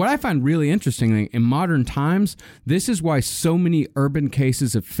interestingly, what I find really interesting in modern times, this is why so many urban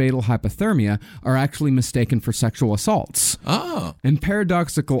cases of fatal hypothermia are actually mistaken for sexual assaults. Oh. And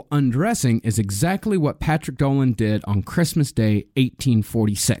paradoxical undressing is exactly what Patrick Dolan did on Christmas Day,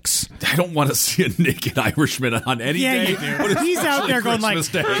 1846. I don't want to see a naked Irishman on any day. You do. He's out there going like,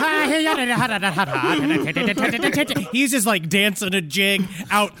 he's just like dancing a jig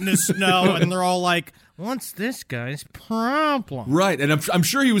out in the snow, and they're all like, what's this guy's problem? Right, and I'm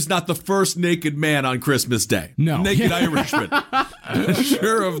sure he was not the first naked man on Christmas Day. No. Naked Irishman.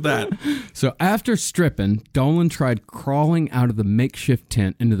 Sure of that. So after stripping, Dolan tried crawling out of the makeshift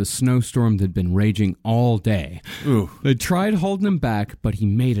tent into the snowstorm that had been raging all day. Ooh. They tried holding him back, but he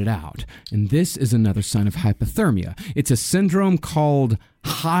made it out. And this is another sign of hypothermia. It's a syndrome called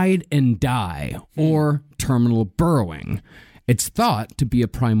hide and die, or terminal burrowing. It's thought to be a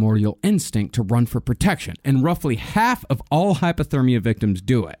primordial instinct to run for protection, and roughly half of all hypothermia victims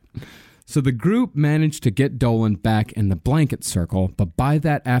do it. So the group managed to get Dolan back in the blanket circle, but by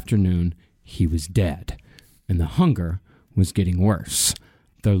that afternoon, he was dead, and the hunger was getting worse.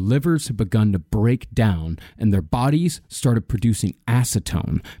 Their livers had begun to break down, and their bodies started producing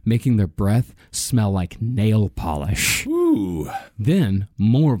acetone, making their breath smell like nail polish. Ooh. Then,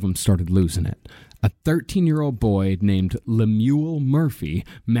 more of them started losing it. A 13-year-old boy named Lemuel Murphy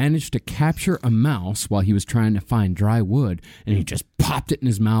managed to capture a mouse while he was trying to find dry wood, and he just popped it in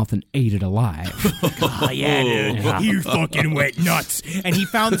his mouth and ate it alive. Oh, yeah, dude. You fucking wet nuts. And he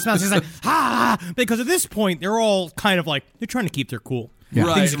found this mouse. He's like, because at this point, they're all kind of like, they're trying to keep their cool.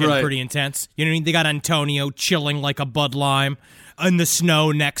 Yeah. Things are getting Right. pretty intense. You know what I mean? They got Antonio chilling like a Bud Lime in the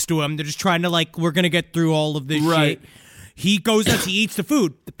snow next to him. They're just trying to like, we're going to get through all of this shit. He goes out, he eats the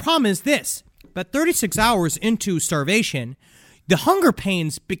food. The problem is this. About 36 hours into starvation, the hunger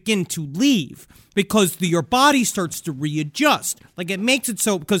pains begin to leave because your body starts to readjust. Like it makes it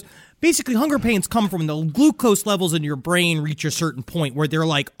so, because basically hunger pains come from the glucose levels in your brain reach a certain point where they're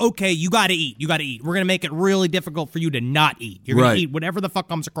like, okay, you got to eat. We're going to make it really difficult for you to not eat. You're going to eat whatever the fuck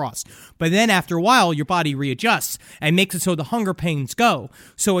comes across. But then after a while, your body readjusts and makes it so the hunger pains go.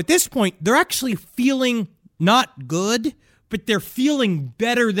 So at this point, they're actually feeling not good, but they're feeling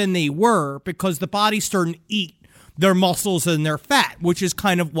better than they were because the body's starting to eat their muscles and their fat, which is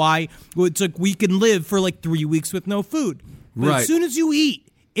kind of why it's like we can live for like 3 weeks with no food. But as soon as you eat,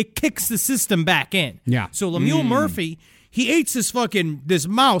 it kicks the system back in. Yeah. So Lemuel Murphy, he eats this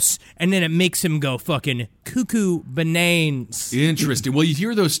mouse, and then it makes him go fucking cuckoo bananas. Interesting. Well, you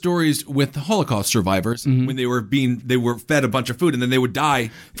hear those stories with Holocaust survivors when they were fed a bunch of food and then they would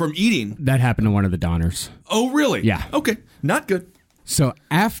die from eating. That happened to one of the Donners. Oh, really? Yeah. Okay. Not good. So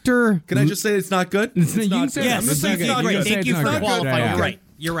after... Can I just say it's not good? It's You not can say good. Yes, It's not good. great. You can say Thank it's you not for good. qualifying. Yeah, yeah. You're right.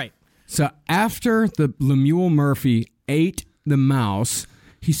 You're right. So after the Lemuel Murphy ate the mouse,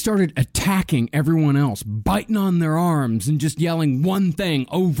 he started attacking everyone else, biting on their arms and just yelling one thing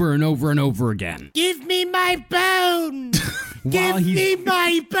over and over and over again. Give me my bone! While Give he's me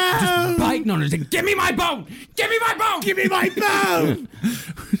my bone! biting on it, saying, "Give me my bone! Give me my bone! Give me my bone!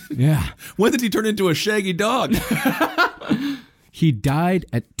 Yeah. When did he turn into a shaggy dog? He died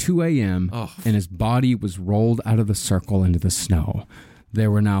at 2 a.m., and his body was rolled out of the circle into the snow. There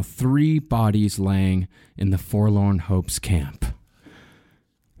were now 3 bodies laying in the Forlorn Hope's camp.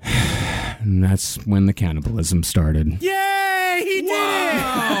 And that's when the cannibalism started. Yay! He did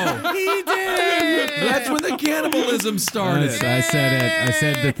it! He did it! That's when the cannibalism started. I said it. I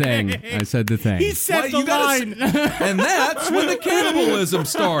said the thing. I said the thing. He said the line. And that's when the cannibalism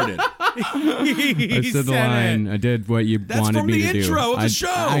started. I said the line. I did what you wanted me to do. That's from the intro of the show.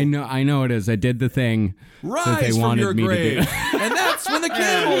 I know it is. I did the thing that they Rise from wanted your me grave. to do. And that's when the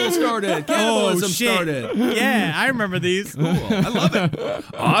cannibalism started. Cannibalism started. Yeah, I remember these. Cool. I love it.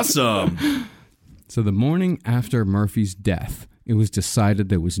 Awesome. So the morning after Murphy's death, it was decided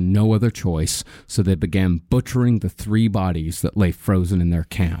there was no other choice, so they began butchering the 3 bodies that lay frozen in their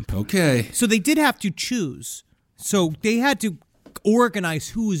camp. Okay. So they did have to choose. So they had to organize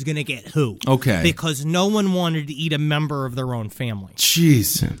who was going to get who. Okay. Because no one wanted to eat a member of their own family.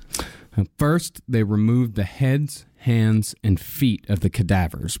 Jeez. First, they removed the heads, hands, and feet of the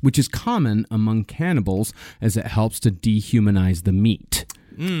cadavers, which is common among cannibals as it helps to dehumanize the meat.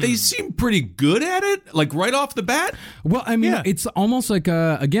 They seem pretty good at it, like right off the bat. Well, I mean, Yeah. it's almost like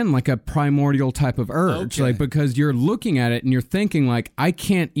a primordial type of urge, Okay. like because you're looking at it and you're thinking like, I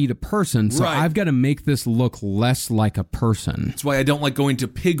can't eat a person, so Right. I've got to make this look less like a person. That's why I don't like going to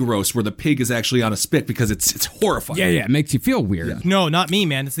pig roast where the pig is actually on a spit because it's horrifying. Yeah, it makes you feel weird. No, not me,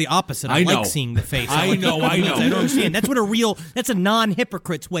 man. It's the opposite. I I know. like seeing the face. I like know, the I feet. know. I don't understand. That's a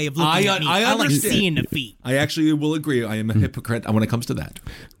non-hypocrite's way of looking at me. I I like understand. seeing the feet. I actually will agree. I am a hypocrite when it comes to that.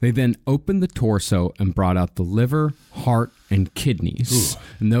 They then opened the torso and brought out the liver, heart, and kidneys.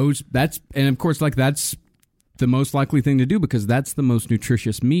 And that's of course that's the most likely thing to do because that's the most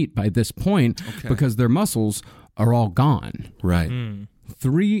nutritious meat by this point because their muscles are all gone. Right.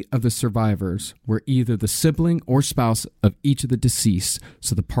 3 of the survivors were either the sibling or spouse of each of the deceased,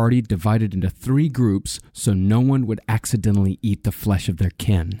 so the party divided into 3 groups so no one would accidentally eat the flesh of their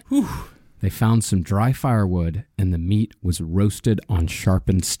kin. They found some dry firewood, and the meat was roasted on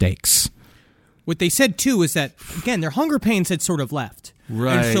sharpened stakes. What they said, too, is that, again, their hunger pains had sort of left.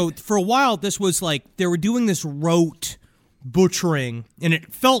 Right. And so for a while, this was like they were doing this rote butchering, and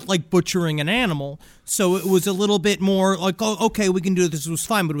it felt like butchering an animal. So it was a little bit more like, oh, okay, we can do this. It was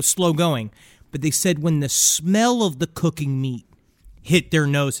fine, but it was slow going. But they said when the smell of the cooking meat hit their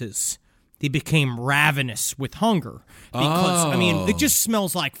noses, they became ravenous with hunger. Because, I mean, it just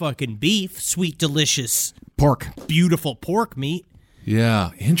smells like fucking beef, sweet, delicious, Pork. beautiful pork meat.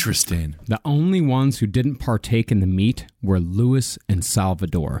 Yeah. Interesting. The only ones who didn't partake in the meat were Louis and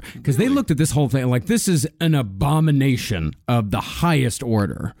Salvador, because they looked at this whole thing like this is an abomination of the highest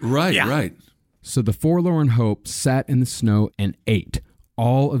order. Right. Yeah. Right. So the Forlorn Hope sat in the snow and ate,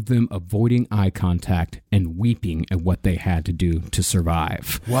 all of them avoiding eye contact and weeping at what they had to do to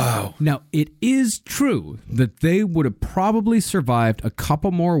survive. Wow. Now, it is true that they would have probably survived a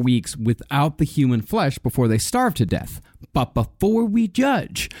couple more weeks without the human flesh before they starved to death. But before we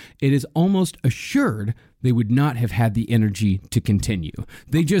judge, it is almost assured they would not have had the energy to continue.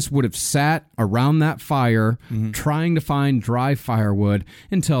 They just would have sat around that fire trying to find dry firewood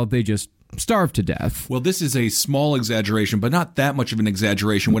until they just starved to death. Well, this is a small exaggeration, but not that much of an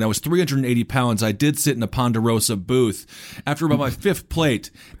exaggeration. When I was 380 pounds, I did sit in a Ponderosa booth after about my 5th plate,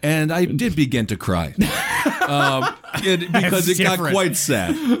 and I did begin to cry. Because it got quite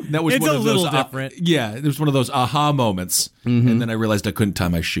sad. That was It's one a of little those, different. Yeah, it was one of those aha moments, and then I realized I couldn't tie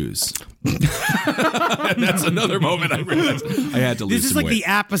my shoes. And that's another moment I realized I had to lose This is some like weight.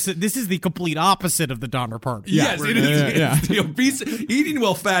 the opposite. This is the complete opposite of the Donner Party. Yes, it is. It's the obese eating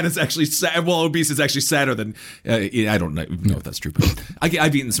while fat is actually sad. Well, obese is actually sadder than I don't know if that's true, but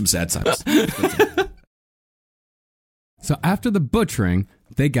I've eaten some sad times. So after the butchering,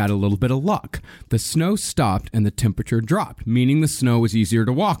 they got a little bit of luck. The snow stopped and the temperature dropped, meaning the snow was easier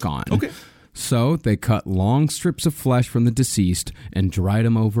to walk on. Okay. So they cut long strips of flesh from the deceased and dried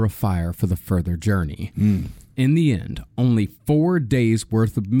them over a fire for the further journey. In the end, only 4 days'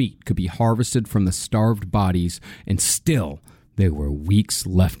 worth of meat could be harvested from the starved bodies, and still there were weeks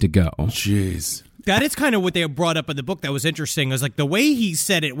left to go. Jeez. That is kind of what they brought up in the book that was interesting. Is like the way he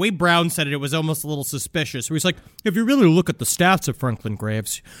said it, way Brown said it, it was almost a little suspicious. Where he's like, if you really look at the stats of Franklin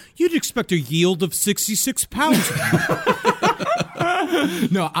Graves, you'd expect a yield of 66 pounds.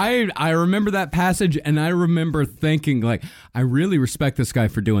 No, I remember that passage, and I remember thinking, like, I really respect this guy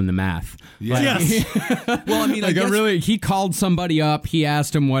for doing the math. Yes. Well, I mean, I guess, He called somebody up. He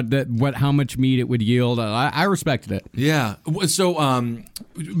asked him how much meat it would yield. I respected it. yeah. So,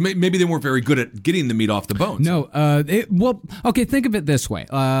 maybe they weren't very good at getting the meat off the bones. No, okay, think of it this way.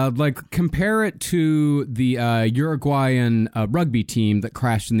 Compare it to the Uruguayan rugby team that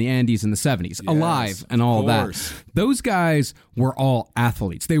crashed in the Andes in the 70s, alive and all that. course. Those guys were all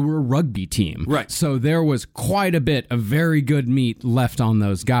athletes. They were a rugby team. Right. So there was quite a bit of very good meat left on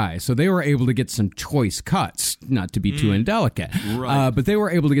those guys. So they were able to get some choice cuts, not to be too indelicate. Right. But they were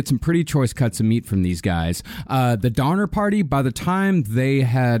able to get some pretty choice cuts of meat from these guys. The Donner Party, by the time they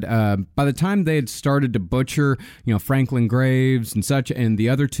had started to butcher, Franklin Graves and such, and the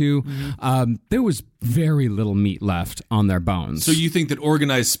other two, there was very little meat left on their bones. So you think that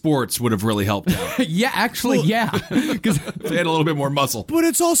organized sports would have really helped out? Yeah, actually, yeah. Because they had a little bit more muscle. But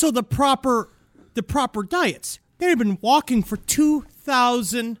it's also the proper diets. They had been walking for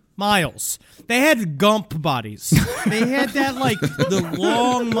 2,000 miles. They had gump bodies. They had that, the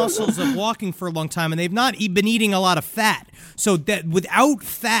long muscles of walking for a long time, and they've not been eating a lot of fat. So that without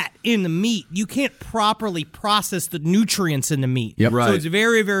fat in the meat, you can't properly process the nutrients in the meat. Yep. Right. So it's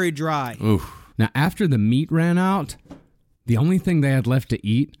very, very dry. Oof. Now, after the meat ran out, the only thing they had left to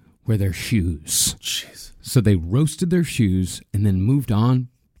eat were their shoes. Jeez. So they roasted their shoes and then moved on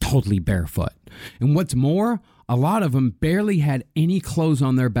totally barefoot. And what's more, a lot of them barely had any clothes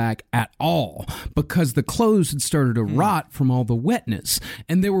on their back at all because the clothes had started to rot from all the wetness.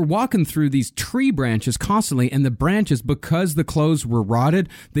 And they were walking through these tree branches constantly, and the branches, because the clothes were rotted,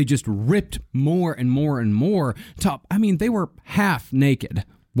 they just ripped more and more and more. They were half naked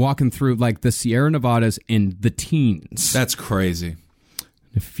walking through the Sierra Nevadas in the teens. That's crazy.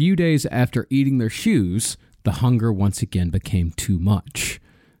 A few days after eating their shoes, the hunger once again became too much.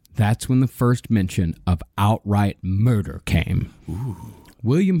 That's when the first mention of outright murder came. Ooh.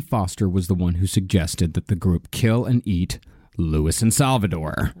 William Foster was the one who suggested that the group kill and eat Luis and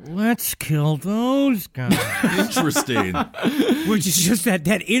Salvador. Let's kill those guys. Interesting. Which is just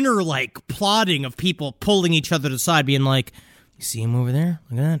that inner, plotting of people pulling each other to the side, being like, you see him over there?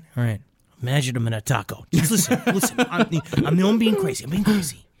 Look at that? All right. Imagine him in a taco. Just listen. I'm being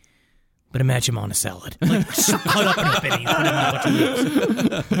crazy. But imagine him on a salad. Cut up in a penny and put him in a bunch of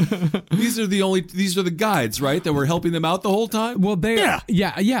meats. These are the guides, right? That were helping them out the whole time? Well, they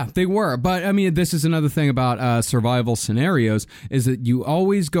were. But, this is another thing about survival scenarios, is that you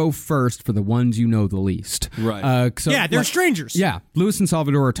always go first for the ones you know the least. Right. They're strangers. Yeah, Luis and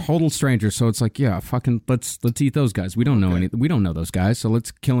Salvador are total strangers, so it's let's eat those guys. We don't know we don't know those guys, so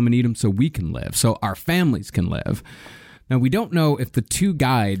let's kill them and eat them so we can live, so our families can live. Now, we don't know if the two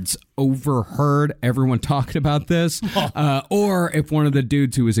guides overheard everyone talking about this, or if one of the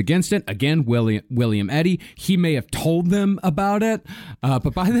dudes who was against it, again, William Eddy, he may have told them about it.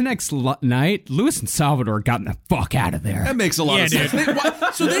 But by the next night, Luis and Salvador gotten the fuck out of there. That makes a lot of sense.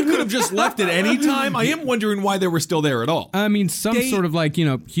 So they could have just left at any time? I am wondering why they were still there at all. Sort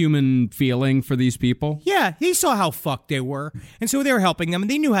of human feeling for these people. Yeah, he saw how fucked they were, and so they were helping them,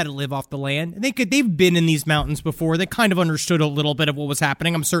 and they knew how to live off the land. And they've been in these mountains before. They kind of understood a little bit of what was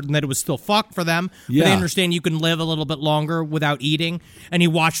happening. I'm certain that it was still fucked for them, but they understand you can live a little bit longer without eating. And they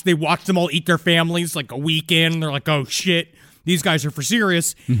watched them all eat their families a week in. They're like, oh shit, these guys are for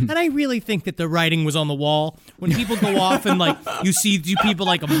serious. And I really think that the writing was on the wall. When people go off and you see people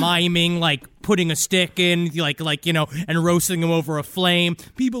miming, putting a stick in, and roasting them over a flame.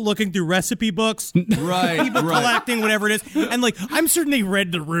 People looking through recipe books. Right. People collecting whatever it is. And I'm certain they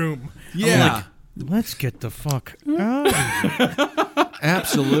read The Room. Yeah. Let's get the fuck out of here.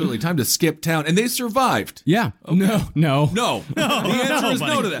 Absolutely. Time to skip town. And they survived. Yeah. Okay. No. The answer is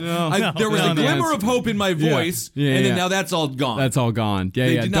no to that. There was a glimmer of hope in my voice, and then now that's all gone. That's all gone. Yeah,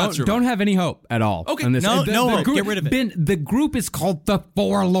 They did not survive. Don't have any hope at all. Okay. On this. No hope. Group, Get rid of it. Ben, the group is called the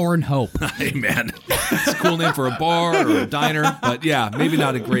Forlorn Hope. Hey, man. It's a cool name for a bar or a diner, but yeah, maybe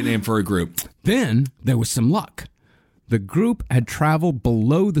not a great name for a group. Then there was some luck. The group had traveled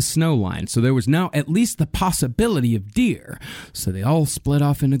below the snow line, so there was now at least the possibility of deer. So they all split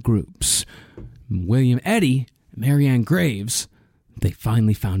off into groups. William Eddy and Marianne Graves, they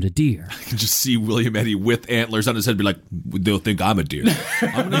finally found a deer. I can just see William Eddy with antlers on his head be like, they'll think I'm a deer.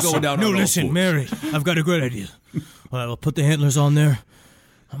 I'm going to go down on all fours. Mary, I've got a great idea. All right, we'll put the antlers on there.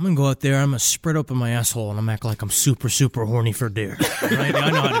 I'm going to go out there, I'm going to spread open my asshole, and I'm act like I'm super, super horny for deer. Right? I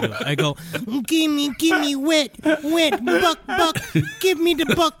know how to do it. I go, give me wet, buck, give me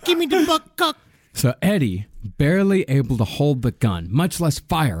the buck, cock. So Eddie, barely able to hold the gun, much less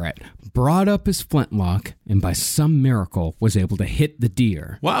fire it, brought up his flintlock, and by some miracle was able to hit the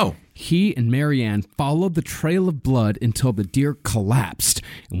deer. Wow. He and Marianne followed the trail of blood until the deer collapsed,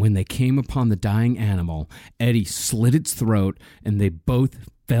 and when they came upon the dying animal, Eddie slit its throat, and they both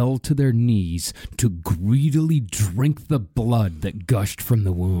fell to their knees to greedily drink the blood that gushed from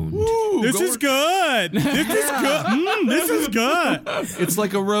the wound. Ooh, This is good. This is good. It's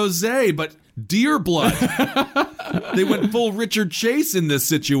like a rosé, but deer blood. They went full Richard Chase in this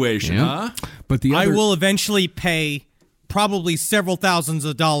situation, huh? But I will eventually pay probably several thousands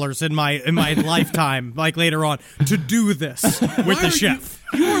of dollars in my lifetime, like later on, to do this with the chef.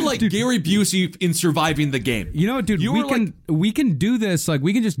 You are like Gary Busey in Surviving the Game. You know, dude, we can do this. Like,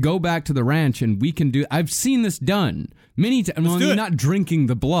 we can just go back to the ranch and we can do. I've seen this done many times. Well, do it. not drinking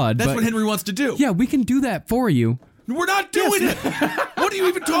the blood. That's but, what Henry wants to do. Yeah, we can do that for you. We're not doing it. What are you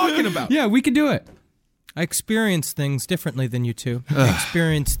even talking about? Yeah, we can do it. I experience things differently than you two. I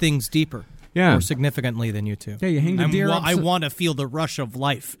experience things deeper. Yeah. More significantly than you two. Yeah, you hang the deer up. I want to feel the rush of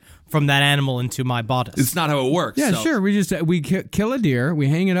life from that animal into my bodice. It's not how it works. Yeah, so. sure. We kill a deer, we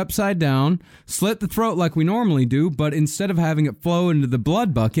hang it upside down, slit the throat like we normally do, but instead of having it flow into the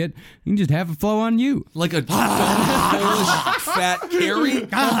blood bucket, you can just have it flow on you. Like a Polish fat Carrie?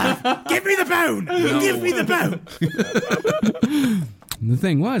 Give me the bone! Give me the bone! The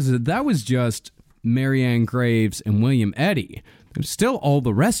thing was that was just Marianne Graves and William Eddy. There's still all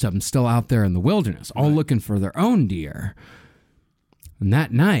the rest of them still out there in the wilderness, all looking for their own deer. And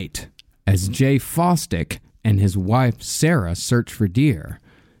that night, as Jay Fosdick and his wife Sarah searched for deer,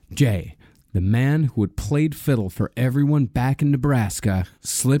 Jay, the man who had played fiddle for everyone back in Nebraska,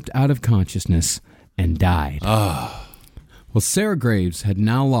 slipped out of consciousness and died. Well, Sarah Graves had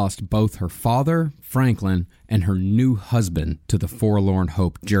now lost both her father, Franklin, and her new husband to the Forlorn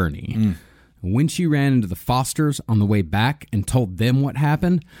Hope journey. When she ran into the Fosters on the way back and told them what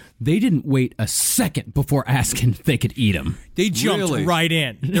happened, they didn't wait a second before asking if they could eat them. They jumped right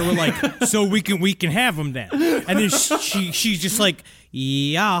in. They were like, "So we can have them then." And then she's just like,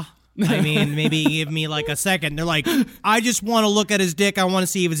 "Yeah." I mean, maybe give me like a second. They're like, "I just want to look at his dick. I want to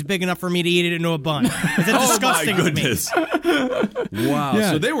see if it's big enough for me to eat it into a bun." It's disgusting to me. Wow.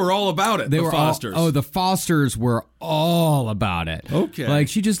 Yeah. So they were all about it, the Fosters. The Fosters were all about it. Okay. Like,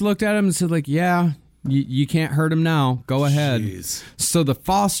 she just looked at him and said, like, yeah, you can't hurt him now. Go ahead. Jeez. So the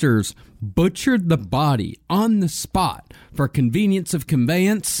Fosters butchered the body on the spot for convenience of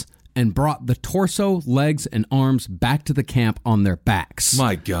conveyance and brought the torso, legs, and arms back to the camp on their backs.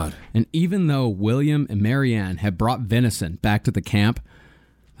 My God. And even though William and Marianne had brought venison back to the camp,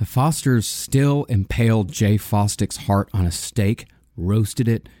 the Fosters still impaled Jay Fosdick's heart on a stake, roasted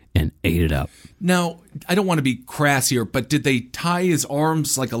it, and ate it up. Now, I don't want to be crass here, but did they tie his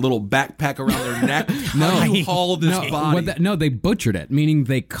arms like a little backpack around their neck? How do you haul this body? No, they butchered it, meaning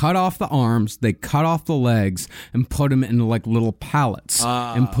they cut off the arms, they cut off the legs, and put them in like little pallets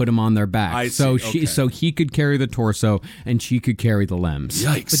and put them on their back. I see. So he could carry the torso and she could carry the limbs.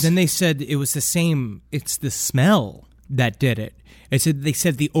 Yikes. But then they said it was the same. It's the smell that did it. They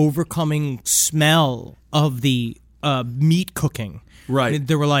said the overcoming smell of the meat cooking. Right.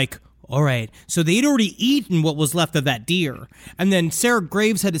 They were like, all right. So they'd already eaten what was left of that deer. And then Sarah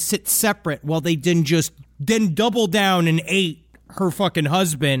Graves had to sit separate while they then double down and ate her fucking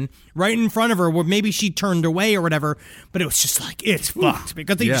husband right in front of her, where maybe she turned away or whatever. But it was just like, it's fucked,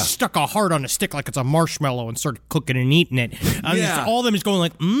 because they just stuck a heart on a stick like it's a marshmallow and started cooking and eating it. All of them is going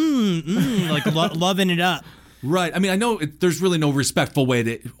like, like loving it up. Right. I mean, I know there's really no respectful way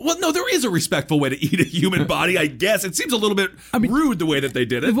to... Well, no, there is a respectful way to eat a human body, I guess. It seems a little bit rude the way that they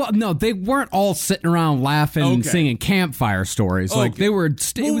did it. Well, no, they weren't all sitting around laughing and singing campfire stories. Like, they were...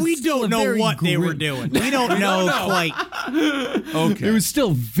 we don't know what they were doing. We don't know quite. Okay. It was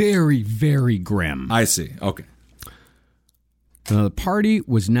still very, very grim. I see. Okay. The party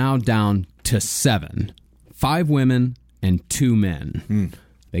was now down to 7. 5 women and 2 men.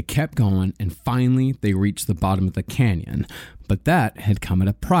 They kept going, and finally they reached the bottom of the canyon. But that had come at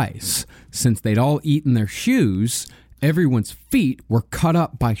a price. Since they'd all eaten their shoes, everyone's feet were cut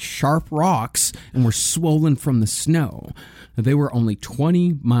up by sharp rocks and were swollen from the snow. They were only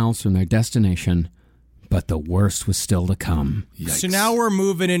 20 miles from their destination, but the worst was still to come. Yikes. So now we're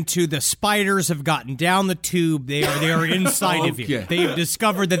moving into the spiders have gotten down the tube. They are inside of you. They have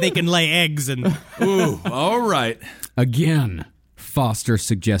discovered that they can lay eggs. And Ooh, all right. Again, Foster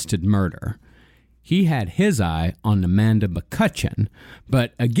suggested murder. He had his eye on Amanda McCutcheon,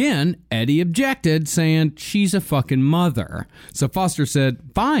 but again, Eddie objected, saying she's a fucking mother. So Foster said,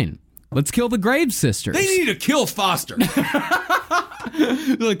 fine, let's kill the Graves sisters. They need to kill Foster.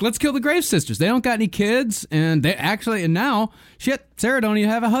 Like, let's kill the Graves sisters. They don't got any kids, and now, shit, Sarah don't even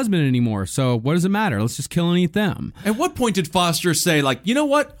have a husband anymore, so what does it matter? Let's just kill and eat them. At what point did Foster say, like, you know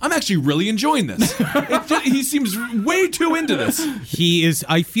what? I'm actually really enjoying this. He seems way too into this. he is.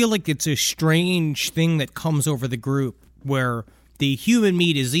 I feel like it's a strange thing that comes over the group where the human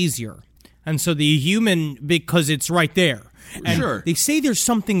meat is easier. And so the human, because it's right there. And sure. They say there's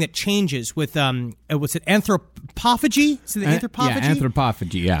something that changes with, was it anthropophagy? Is it anthropophagy? Yeah,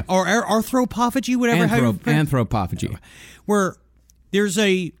 anthropophagy, yeah. Or arthropophagy, whatever. Anthropophagy. Where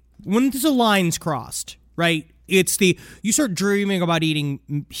when there's a lines crossed, right? you start dreaming about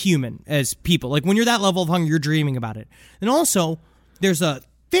eating human as people. Like when you're that level of hunger, you're dreaming about it. And also, there's a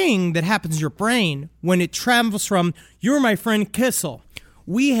thing that happens in your brain when it travels from, you're my friend Kissel.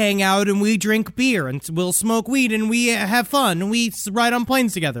 We hang out and we drink beer and we'll smoke weed and we have fun and we ride on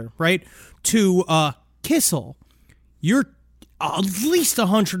planes together, right? To Kissel, you're at least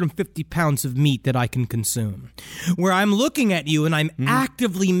 150 pounds of meat that I can consume. Where I'm looking at you and I'm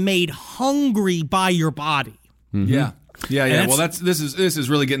actively made hungry by your body. Yeah. Well, this is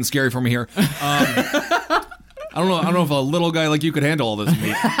really getting scary for me here. I don't know if a little guy like you could handle all this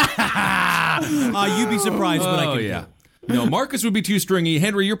meat. You'd be surprised what I can do. No, Marcus would be too stringy.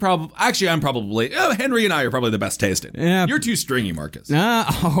 Henry, you're probably... Actually, Henry and I are probably the best tasting. Yeah. You're too stringy, Marcus. Do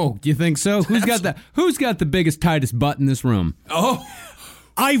you think so? Who's got the biggest, tightest butt in this room? Oh,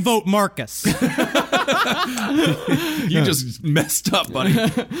 I vote Marcus. You just messed up, buddy.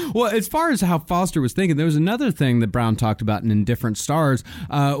 Well, as far as how Foster was thinking, there was another thing that Brown talked about in Indifferent Stars,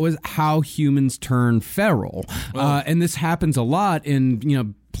 was how humans turn feral. And this happens a lot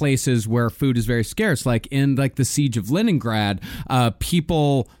in, places where food is very scarce, like in the siege of Leningrad.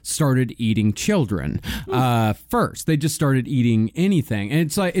 People started eating children first. They just started eating anything, and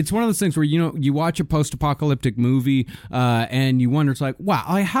it's one of those things where you watch a post-apocalyptic movie and you wonder, it's like, wow,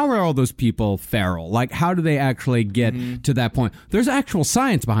 how are all those people feral? Like, how do they actually get to that point? There's actual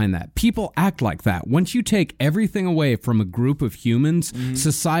science behind that. People act like that. Once you take everything away from a group of humans,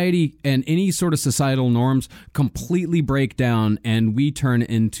 society and any sort of societal norms completely break down, and we turn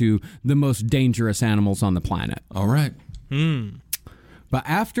into the most dangerous animals on the planet. All right. But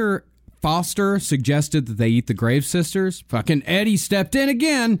after Foster suggested that they eat the Grave Sisters, fucking Eddie stepped in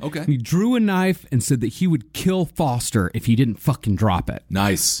again. Okay. He drew a knife and said that he would kill Foster if he didn't fucking drop it.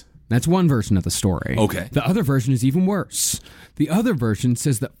 Nice. That's one version of the story. Okay. The other version is even worse. The other version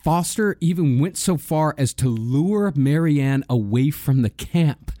says that Foster even went so far as to lure Marianne away from the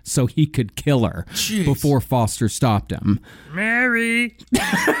camp so he could kill her before Foster stopped him. Mary,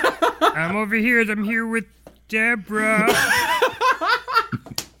 I'm over here. I'm here with Deborah.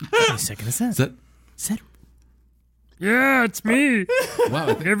 Wait a second, is that? Yeah, it's me.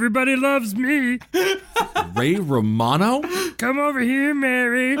 Wow. Everybody loves me. Ray Romano? Come over here,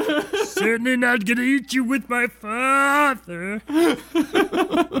 Mary. Certainly not gonna eat you with my father.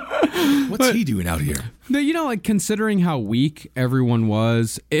 What's he doing out here? No, considering how weak everyone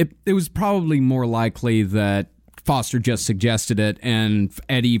was, it was probably more likely that Foster just suggested it, and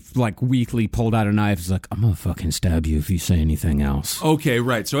Eddie, weakly pulled out a knife. He's like, I'm gonna fucking stab you if you say anything else. Okay,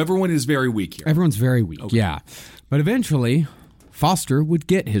 right. So everyone is very weak here. Everyone's very weak, yeah. But eventually, Foster would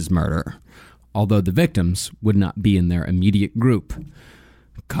get his murder, although the victims would not be in their immediate group.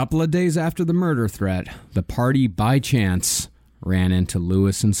 A couple of days after the murder threat, the party, by chance, ran into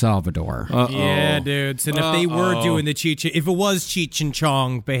Louis and Salvador. Yeah, dudes. And if they were doing the if it was Cheech and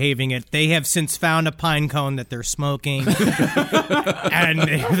Chong behaving it, they have since found a pine cone that they're smoking. And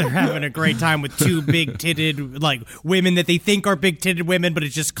they're having a great time with two big-titted, women that they think are big-titted women, but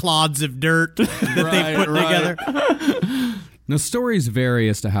it's just clods of dirt that they've put together. Now, stories vary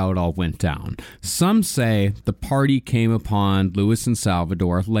as to how it all went down. Some say the party came upon Louis and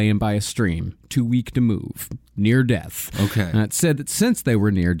Salvador laying by a stream, too weak to move, near death. Okay. And it said that since they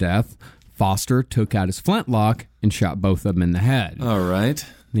were near death, Foster took out his flintlock and shot both of them in the head. All right.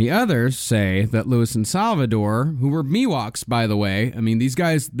 The others say that Louis and Salvador, who were Miwoks, by the way, these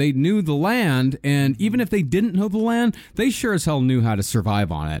guys, they knew the land, and even if they didn't know the land, they sure as hell knew how to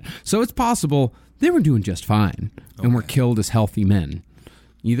survive on it. So it's possible they were doing just fine and were killed as healthy men.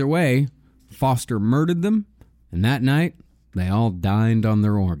 Either way, Foster murdered them, and that night, they all dined on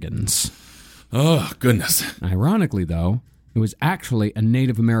their organs. Oh, goodness. Ironically, though, it was actually a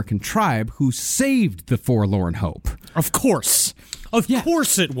Native American tribe who saved the Forlorn Hope. Of course. Of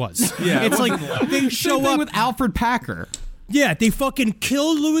course it was. Yeah, it's like they show up with Alfred Packer. Yeah, they fucking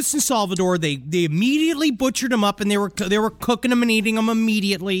killed Louis and Salvador. They immediately butchered them up, and they were cooking them and eating them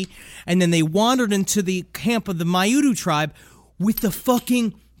immediately. And then they wandered into the camp of the Mayudu tribe with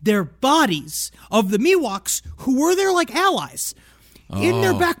their bodies of the Miwoks, who were their allies, in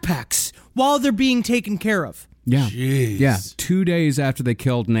their backpacks while they're being taken care of. Yeah. Jeez. Yeah. 2 days after they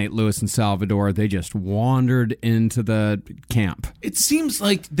killed Nate, Louis, and Salvador, they just wandered into the camp. It seems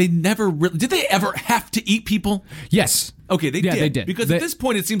like they never really... Did they ever have to eat people? Yes. Okay, they did. Because at this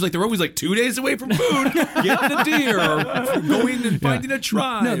point, it seems like they're always like 2 days away from food, getting a deer, or going and finding a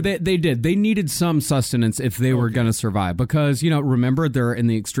tribe. No, they did. They needed some sustenance if they were going to survive. Because, remember, they're in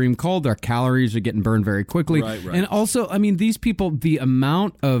the extreme cold. Their calories are getting burned very quickly. Right. And also, I mean, these people, the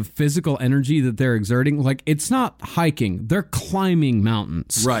amount of physical energy that they're exerting, like, it's not hiking. They're climbing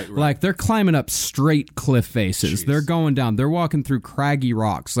mountains. Right. Like, they're climbing up straight cliff faces. Jeez. They're going down. They're walking through craggy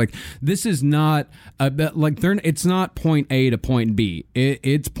rocks. Like, this is not, it's not point A to point B.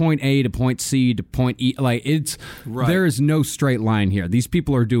 It's point A to point C to point E. Like, there is no straight line here. These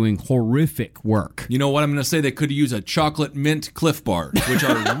people are doing horrific work. You know what I'm going to say? They could use a chocolate mint Cliff Bars, which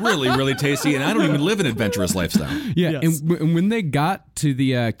are really, really tasty, and I don't even live an adventurous lifestyle. Yeah, yes. And when they got to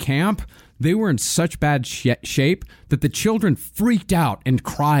the camp, they were in such bad shape that the children freaked out and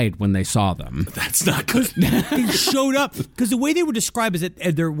cried when they saw them. That's not good. They showed up, because the way they would describe is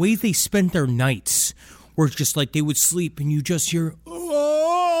that their way they spent their nights were just like they would sleep and you just hear,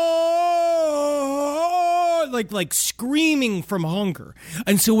 like screaming from hunger.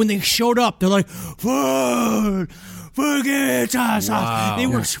 And so when they showed up, they're like, forget us. Wow. They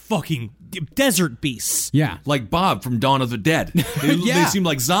were fucking desert beasts. Yeah. Like Bob from Dawn of the Dead. They seemed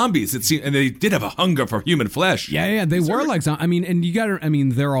like zombies. And they did have a hunger for human flesh. Yeah, they were like zombies. I mean,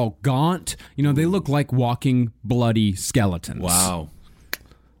 they're all gaunt. They look like walking bloody skeletons. Wow.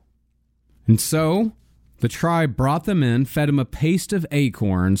 And so the tribe brought them in, fed them a paste of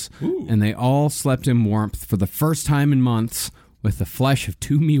acorns, and they all slept in warmth for the first time in months, with the flesh of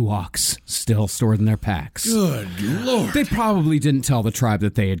 2 Miwoks still stored in their packs. Good Lord. They probably didn't tell the tribe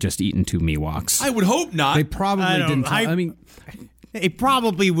that they had just eaten 2 Miwoks. I would hope not. They probably didn't tell. It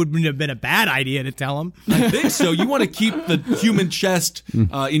probably wouldn't have been a bad idea to tell them. I think so. You want to keep the human chest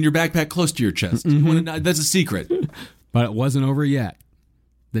in your backpack close to your chest. That's a secret. But it wasn't over yet.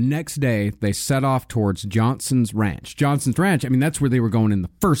 The next day, they set off towards Johnson's Ranch. Johnson's Ranch, that's where they were going in the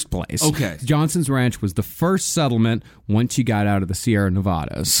first place. Okay. Johnson's Ranch was the first settlement once you got out of the Sierra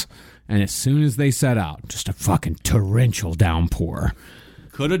Nevadas. And as soon as they set out, just a fucking torrential downpour.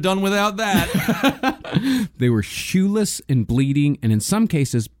 Could have done without that. They were shoeless and bleeding, and in some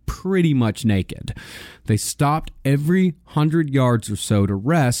cases, pretty much naked. They stopped every 100 yards or so to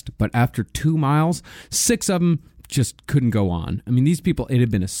rest, but after 2 miles, 6 of them just couldn't go on. These people, it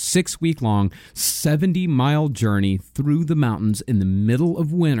had been a 6-week-long, 70-mile journey through the mountains in the middle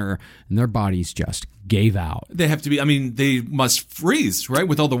of winter, and their bodies just gave out. They have to be, they must freeze, right,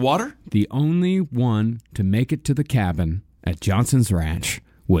 with all the water? The only one to make it to the cabin at Johnson's Ranch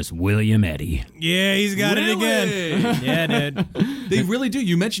was William Eddy. Yeah, he's got it again. Yeah, dude. They really do.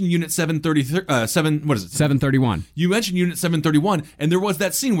 You mentioned Unit 731. You mentioned Unit 731, and there was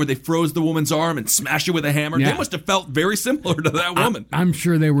that scene where they froze the woman's arm and smashed it with a hammer. Yeah. They must have felt very similar to that woman. I'm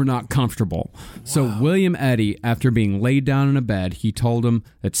sure they were not comfortable. Wow. So William Eddy, after being laid down in a bed, he told him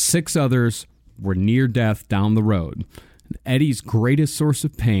that 6 others were near death down the road. And Eddy's greatest source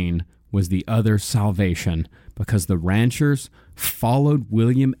of pain was the other's salvation, because the ranchers followed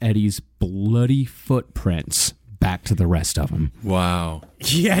William Eddy's bloody footprints back to the rest of them. Wow.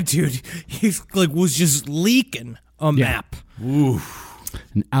 Yeah, dude. He was just leaking a map. Oof.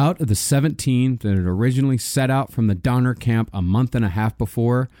 And out of the 17 that had originally set out from the Donner camp a month and a half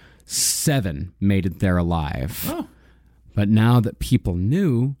before, 7 made it there alive. Oh. But now that people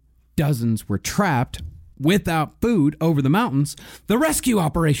knew, dozens were trapped without food over the mountains, the rescue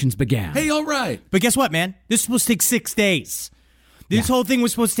operations began. Hey, all right. But guess what, man? This was supposed to take 6 days. This whole thing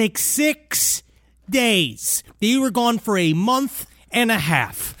was supposed to take 6 days. They were gone for a month and a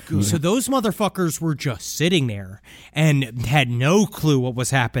half. Good. So those motherfuckers were just sitting there and had no clue what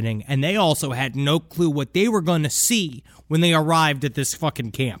was happening. And they also had no clue what they were going to see when they arrived at this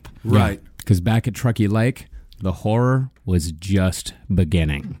fucking camp. Right. Because back at Truckee Lake, the horror was just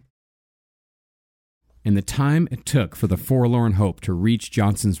beginning. In the time it took for the Forlorn Hope to reach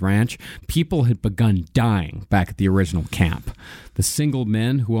Johnson's Ranch, people had begun dying back at the original camp. The single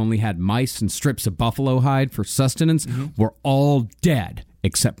men who only had mice and strips of buffalo hide for sustenance were all dead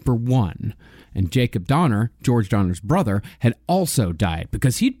except for one. And Jacob Donner, George Donner's brother, had also died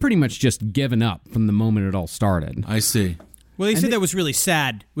because he'd pretty much just given up from the moment it all started. I see. Well, they said that was really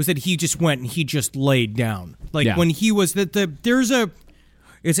sad, was that he just went and he just laid down. When he was,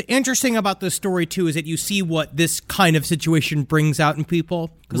 it's interesting about this story, too, is that you see what this kind of situation brings out in people.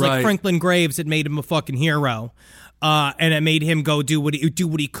 Because Franklin Graves, it made him a fucking hero. And it made him go do what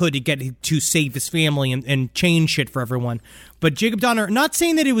he could to save his family and change shit for everyone. But Jacob Donner, not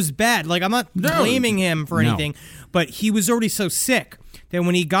saying that it was bad. I'm not blaming him for anything. But he was already so sick that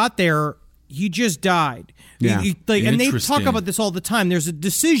when he got there, he just died. Yeah. And they talk Interesting. about this all the time. There's a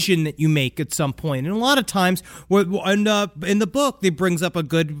decision that you make at some point, and a lot of times, in the book, they brings up a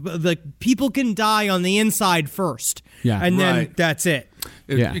good people can die on the inside first, and then Right. that's it.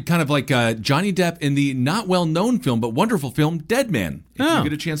 Kind of like Johnny Depp in the not well-known film but wonderful film Dead Man. If you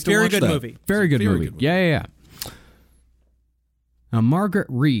get a chance to Very watch good that. movie. Very good movie. good movie. Yeah. Now, Margaret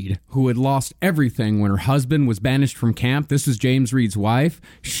Reed, who had lost everything when her husband was banished from camp, this was James Reed's wife,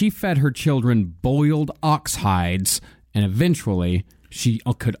 she fed her children boiled ox hides, and eventually she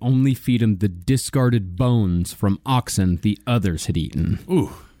could only feed them the discarded bones from oxen the others had eaten.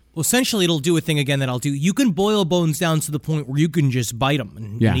 Ooh. Well, essentially, it'll do a thing again that I'll do. You can boil bones down to the point where you can just bite them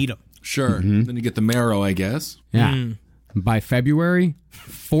and eat them. Sure. Then you get the marrow, I guess. Yeah. By February,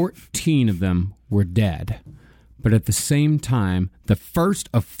 14 of them were dead. But at the same time, the first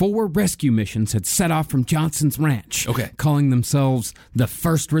of 4 rescue missions had set off from Johnson's ranch, calling themselves the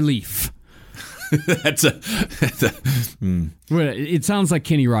First Relief. That's a Well, it sounds like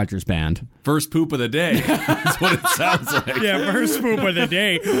Kenny Rogers Band. first poop of the day. That's what it sounds like. Yeah, first poop of the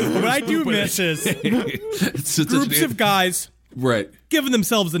day. What I do miss is groups of guys Right. giving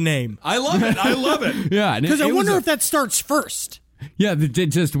themselves a name. I love it. I love it. Yeah, Because I wonder if that starts first. Yeah,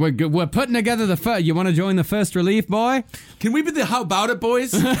 we're putting together the first. You want to join the First Relief, boy? Can we be the How About It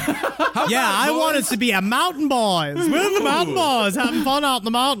Boys? I want us to be a mountain boys. We're the mountain boys having fun out in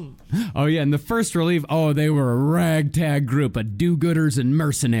the mountain. Oh, yeah, and the First Relief, they were a ragtag group of do-gooders and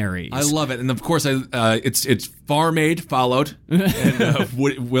mercenaries. I love it. And of course, it's Farm Aid followed, and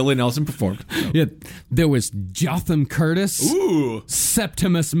Willie Nelson performed. So. Yeah, there was Jotham Curtis,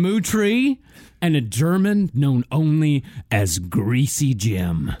 Septimus Mootree, and a German known only as Greasy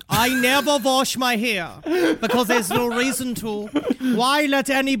Jim. I never wash my hair because there's no reason to. Why let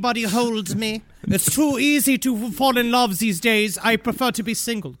anybody hold me? It's too easy to fall in love these days. I prefer to be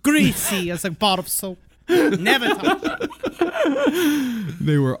single. Greasy as a bar of soap. Never touch.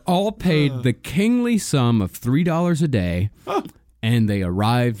 They were all paid the kingly sum of $3 a day, and they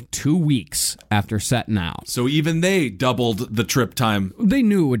arrived 2 weeks after setting out. So even they doubled the trip time. They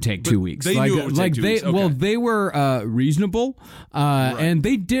knew it would take 2 weeks. They knew it would take 2 weeks. Okay. Well, they were reasonable, and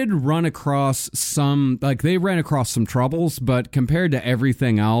they did run across some. They ran across some troubles, but compared to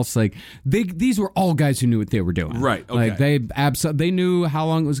everything else, these were all guys who knew what they were doing. Right. Okay. They knew how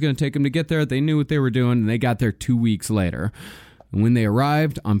long it was going to take them to get there. They knew what they were doing, and they got there 2 weeks later. And when they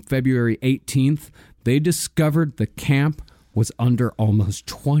arrived on February 18th, they discovered the camp was under almost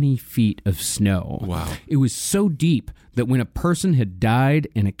 20 feet of snow. Wow. It was so deep that when a person had died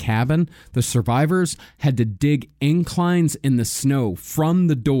in a cabin, the survivors had to dig inclines in the snow from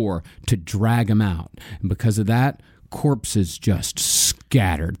the door to drag them out. And because of that, corpses just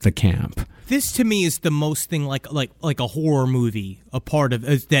scattered the camp. This to me is the most thing like a horror movie. A part of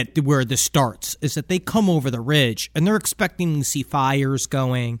is that where this starts is that they come over the ridge and they're expecting to see fires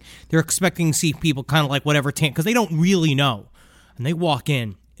going. They're expecting to see people kind of like whatever tent because they don't really know, and they walk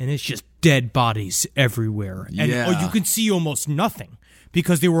in and it's just dead bodies everywhere, and you can see almost nothing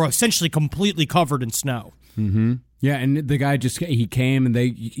because they were essentially completely covered in snow. Mm-hmm. Yeah, and the guy he came and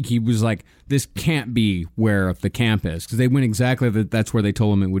he was like, this can't be where the camp is, because they went exactly that's where they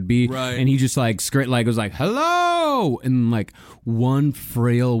told him it would be. Right. And he just was like, hello, and one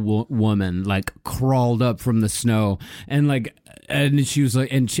frail woman crawled up from the snow, and she was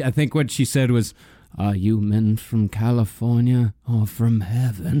like, I think what she said was, "Are you men from California or from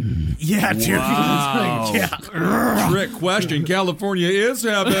heaven?" Yeah, dude. Wow. Trick question. California is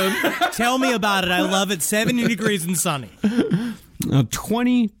heaven. Tell me about it. I love it. 70 degrees and sunny.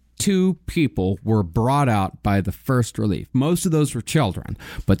 22 people were brought out by the First Relief. Most of those were children,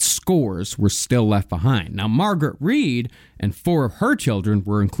 but scores were still left behind. Now, Margaret Reed and 4 of her children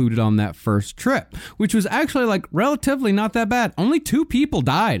were included on that first trip, which was actually relatively not that bad. Only 2 people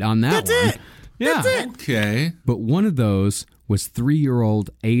died on that one. That's it. Yeah. That's it. Okay. But one of those was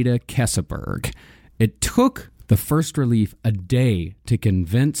 3-year-old Ada Kesselberg. It took the First Relief a day to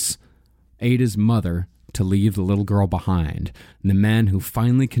convince Ada's mother to leave the little girl behind. And the man who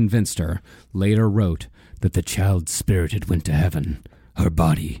finally convinced her later wrote that the child's spirit had went to heaven, her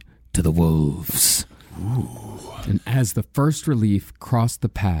body to the wolves. Ooh. And as the First Relief crossed the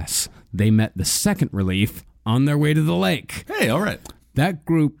pass, they met the Second Relief on their way to the lake. Hey, all right. That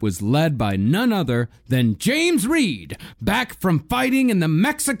group was led by none other than James Reed, back from fighting in the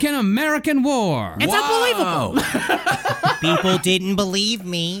Mexican-American War. It's unbelievable. People didn't believe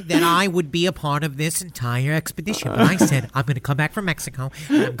me that I would be a part of this entire expedition. But I said, I'm going to come back from Mexico,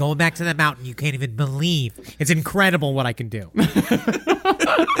 and I'm going back to the mountain. You can't even believe. It's incredible what I can do.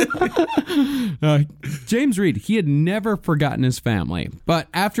 James Reed, he had never forgotten his family, but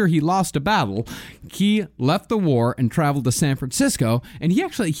after he lost a battle, he left the war and traveled to San Francisco, and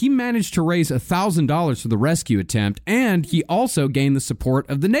he managed to raise $1,000 for the rescue attempt, and he also gained the support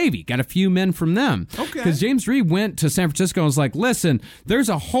of the Navy, got a few men from them. Okay. Because James Reed went to San Francisco and was like, listen, there's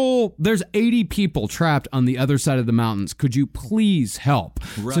 80 people trapped on the other side of the mountains. Could you please help?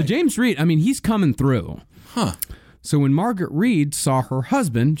 Right. So James Reed, he's coming through. Huh. So when Margaret Reed saw her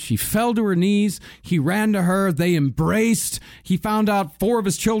husband, she fell to her knees. He ran to her. They embraced. He found out 4 of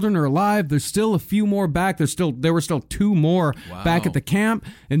his children are alive. There's still a few more back. There were still 2 more back at the camp.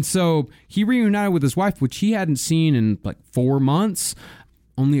 And so he reunited with his wife, which he hadn't seen in like 4 months.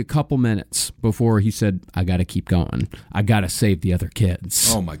 Only a couple minutes before he said, I got to keep going. I got to save the other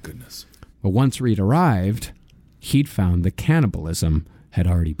kids. Oh, my goodness. But once Reed arrived, he'd found that cannibalism had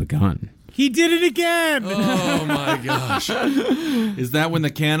already begun. He did it again! Oh, my gosh. Is that when the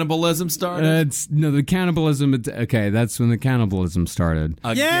cannibalism started? The cannibalism... Okay, that's when the cannibalism started.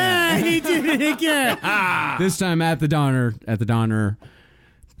 Again. Yeah, he did it again! This time at the Donner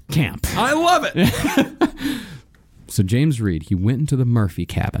camp. I love it! So James Reed, he went into the Murphy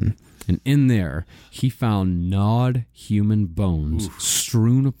cabin, and in there, he found gnawed human bones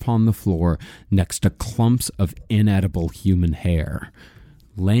strewn upon the floor next to clumps of inedible human hair.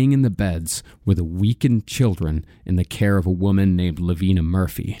 Laying in the beds were the weakened children in the care of a woman named Lavina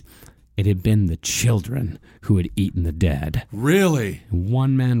Murphy. It had been the children who had eaten the dead. Really?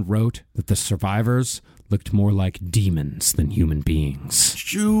 One man wrote that the survivors looked more like demons than human beings.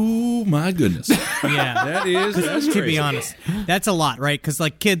 Oh, my goodness. Yeah. That's to be honest, that's a lot, right? Because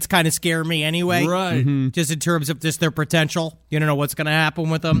like kids kind of scare me anyway. Right. Mm-hmm. Just in terms of just their potential. You don't know what's going to happen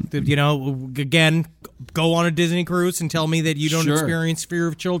with them. You know, again, go on a Disney cruise and tell me that you don't experience fear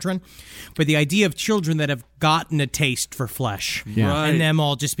of children. But the idea of children that have gotten a taste for flesh and them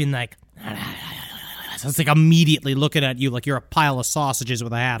all just being like... It's like immediately looking at you like you're a pile of sausages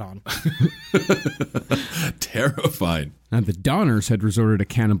with a hat on. Terrifying. Now, the Donners had resorted to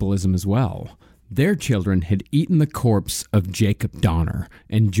cannibalism as well. Their children had eaten the corpse of Jacob Donner,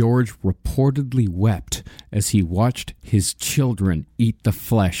 and George reportedly wept as he watched his children eat the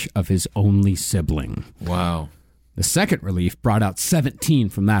flesh of his only sibling. Wow. The second relief brought out 17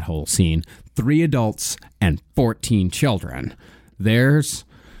 from that whole scene, 3 adults and 14 children. Theirs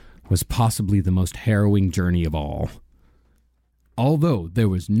was possibly the most harrowing journey of all. Although there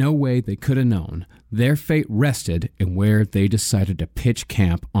was no way they could have known, their fate rested in where they decided to pitch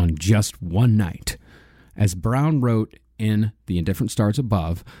camp on just one night. As Brown wrote in The Indifferent Stars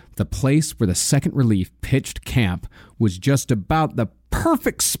Above, the place where the second relief pitched camp was just about the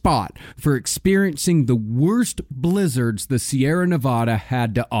perfect spot for experiencing the worst blizzards the Sierra Nevada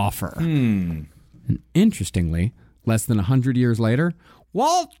had to offer. And interestingly, less than 100 years later,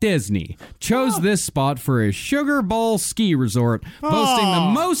 Walt Disney chose this spot for his Sugar Bowl ski resort, boasting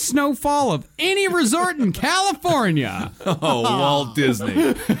the most snowfall of any resort in California. Oh, Walt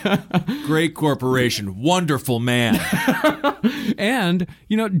Disney. Great corporation. Wonderful man. And,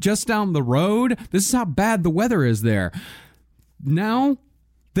 just down the road, this is how bad the weather is there. Now,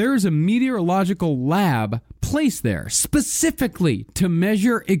 there's a meteorological lab placed there specifically to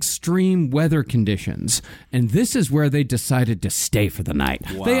measure extreme weather conditions. And this is where they decided to stay for the night.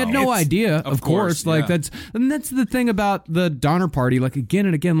 Wow. They had no idea, of course. Like that's the thing about the Donner Party. Like again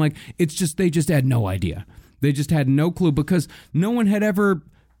and again, like it's just they just had no idea. They just had no clue because no one had ever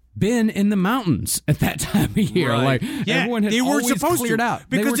been in the mountains at that time of year. Right. Like everyone had they were always supposed cleared to out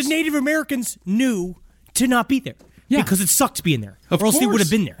because the Native Americans knew to not be there. Yeah. Because it sucked being there. Or else they would have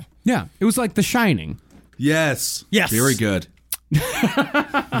been there. Yeah. It was like The Shining. Yes. Very good. Good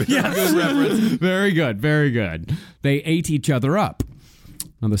reference. Very good. Very good. They ate each other up.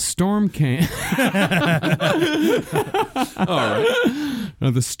 Now the storm came. All right.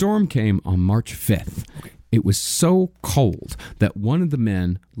 Now the storm came on March 5th. Okay. It was so cold that one of the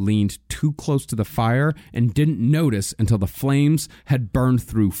men leaned too close to the fire and didn't notice until the flames had burned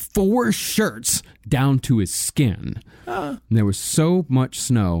through 4 shirts down to his skin. And there was so much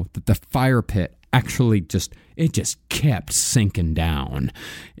snow that the fire pit actually just kept sinking down.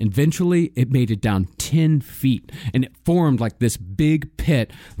 Eventually, it made it down 10 feet, and it formed like this big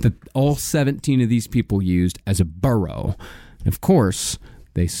pit that all 17 of these people used as a burrow. And of course,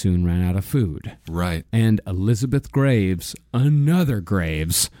 They soon ran out of food. Right. And Elizabeth Graves, another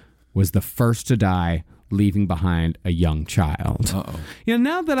Graves, was the first to die, leaving behind a young child. Uh-oh.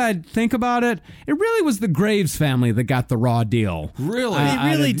 Now that I think about it, it really was the Graves family that got the raw deal. Really? They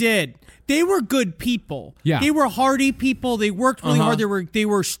really did. They were good people. Yeah. They were hardy people. They worked really hard. They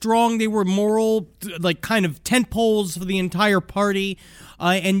were strong. They were moral, like kind of tent poles for the entire party.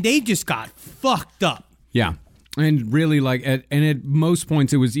 And they just got fucked up. Yeah. And really, at most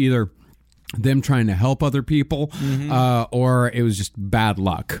points, it was either them trying to help other people, or it was just bad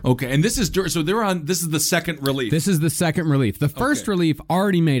luck. Okay, and this is this is the second relief. This is the second relief. The first relief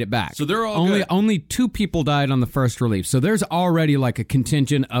already made it back. So they're all good. Only 2 people died on the first relief. So there's already like a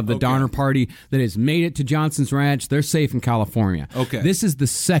contingent of the Donner Party that has made it to Johnson's Ranch. They're safe in California. Okay. This is the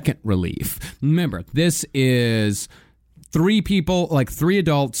second relief. Remember, this is 3 people, like 3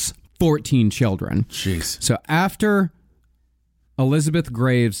 adults, 14 children. Jeez. So after Elizabeth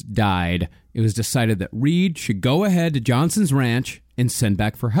Graves died, it was decided that Reed should go ahead to Johnson's Ranch and send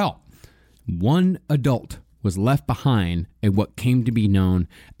back for help. 1 adult was left behind at what came to be known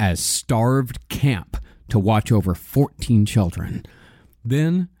as Starved Camp to watch over 14 children.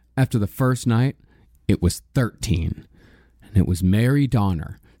 Then, after the first night, it was 13. And it was Mary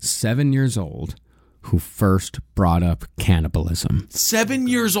Donner, 7 years old, who first brought up cannibalism. 7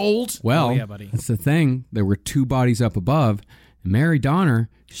 years old? Well, yeah, buddy. that's the thing. There were 2 bodies up above. And Mary Donner,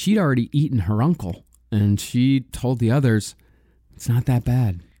 she'd already eaten her uncle. And she told the others, it's not that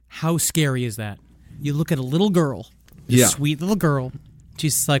bad. How scary is that? You look at a little girl, a sweet little girl.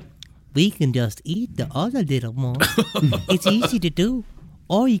 She's like, we can just eat the other little one. It's easy to do.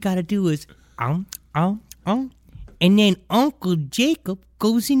 All you got to do is, and then Uncle Jacob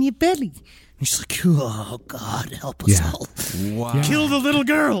goes in your belly. And she's like, oh, God, help us all. Wow. Kill the little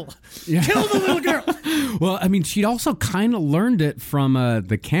girl. Yeah. Kill the little girl. Well, I mean, she'd also kind of learned it from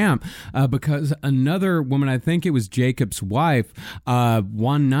the camp because another woman, I think it was Jacob's wife,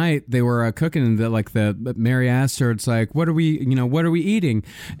 one night they were cooking and Mary asked her, it's like, what are we eating?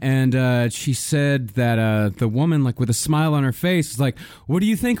 And she said that the woman, like with a smile on her face, was like, what do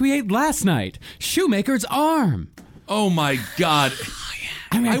you think we ate last night? Shoemaker's arm. Oh, my God.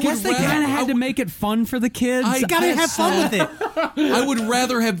 I mean, I guess they kind of had to make it fun for the kids. You got to have fun with it. I would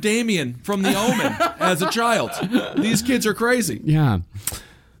rather have Damien from The Omen as a child. These kids are crazy. Yeah.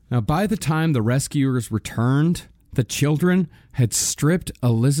 Now, by the time the rescuers returned, the children had stripped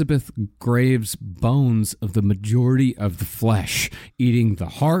Elizabeth Graves' bones of the majority of the flesh, eating the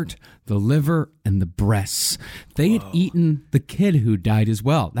heart, the liver, and the breasts. They had eaten the kid who died as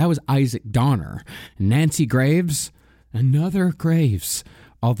well. That was Isaac Donner. Nancy Graves, another Graves.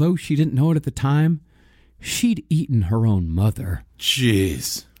 Although she didn't know it at the time, she'd eaten her own mother.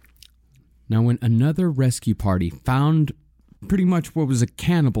 Jeez. Now, when another rescue party found pretty much what was a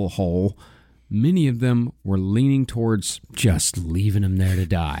cannibal hole, many of them were leaning towards just leaving him there to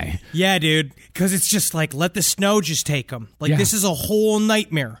die. Yeah, dude, because it's just like, let the snow just take them. Like, this is a whole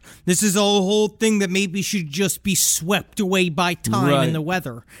nightmare. This is a whole thing that maybe should just be swept away by time and the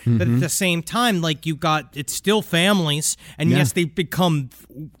weather. But at the same time, like, it's still families, and yes, they become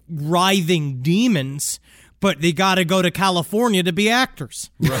writhing demons, but they got to go to California to be actors.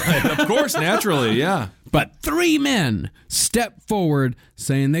 Right, of course, naturally, yeah. But 3 men stepped forward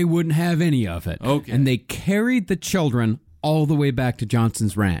saying they wouldn't have any of it. Okay. And they carried the children all the way back to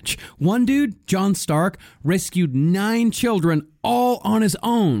Johnson's Ranch. One dude, John Stark, rescued 9 children all on his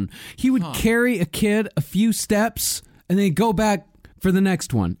own. He would carry a kid a few steps and then go back for the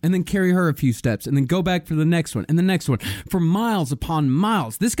next one, and then carry her a few steps, and then go back for the next one, and the next one, for miles upon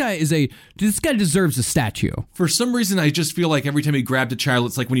miles. This guy deserves a statue. For some reason, I just feel like every time he grabbed a child,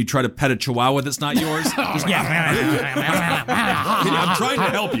 it's like when you try to pet a chihuahua that's not yours. I'm trying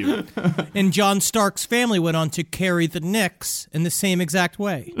to help you. And John Stark's family went on to carry the Knicks in the same exact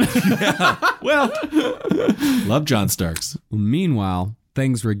way. Well, love John Starks. Meanwhile,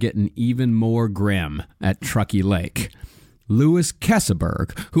 things were getting even more grim at Truckee Lake. Louis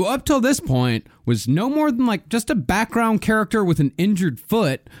Kesselberg, who up till this point was no more than like just a background character with an injured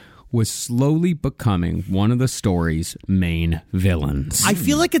foot, was slowly becoming one of the story's main villains. I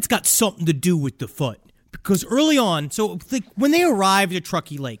feel like it's got something to do with the foot. Because early on, so like when they arrived at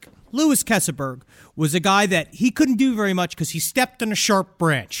Truckee Lake, Louis Kesselberg was a guy that he couldn't do very much because he stepped on a sharp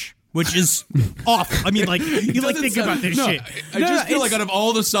branch. Which is awful. I mean, like, you like think about this shit. I just feel like out of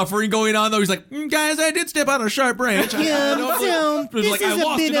all the suffering going on, though, he's like, guys, I did step on a sharp branch. Yeah, so this is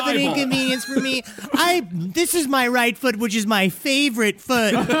a bit of an inconvenience for me. This is my right foot, which is my favorite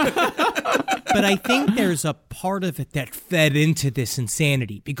foot. But I think there's a part of it that fed into this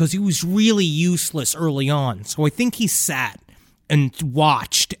insanity because he was really useless early on. So I think he sat and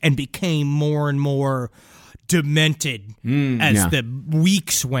watched and became more and more demented as the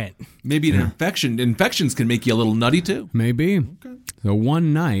weeks went. Maybe an infection. Infections can make you a little nutty, too. Maybe. Okay. So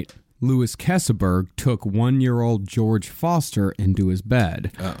one night, Louis Kesselberg took 1-year-old George Foster into his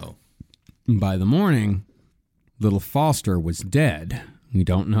bed. Uh-oh. By the morning, little Foster was dead. We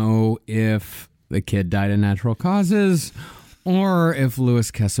don't know if the kid died of natural causes or if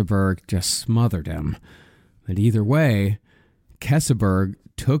Louis Kesselberg just smothered him. But either way, Kesselberg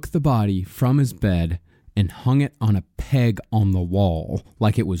took the body from his bed and hung it on a peg on the wall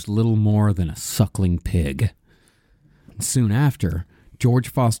like it was little more than a suckling pig. And soon after, George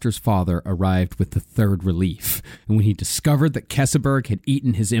Foster's father arrived with the third relief, and when he discovered that Kesselberg had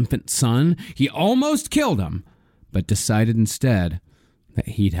eaten his infant son, he almost killed him, but decided instead that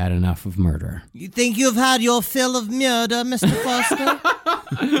he'd had enough of murder. You think you've had your fill of murder, Mr. Foster?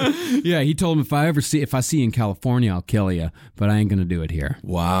 Yeah, he told him if I see you in California, I'll kill you, but I ain't gonna do it here.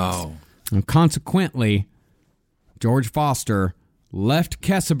 Wow. And consequently, George Foster left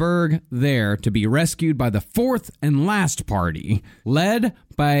Kesselberg there to be rescued by the fourth and last party, led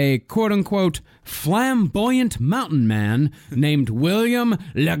by a quote-unquote flamboyant mountain man named William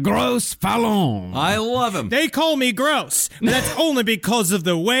Le Gros Fallon. I love him. They call me gross, but that's only because of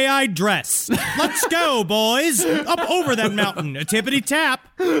the way I dress. Let's go, boys. Up over that mountain. A tippity-tap.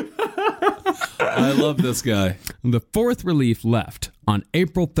 I love this guy. The fourth relief left on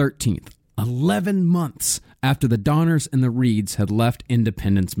April 13th, 11 months after the Donners and the Reeds had left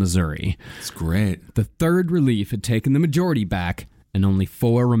Independence, Missouri. That's great. The third relief had taken the majority back, and only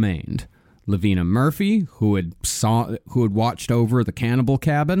 4 remained. Lavina Murphy, who had watched over the cannibal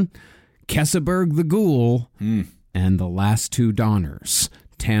cabin, Kesselberg the Ghoul, and the last 2 Donners,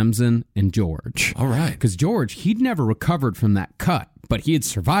 Tamsin and George. All right. Because George, he'd never recovered from that cut, but he had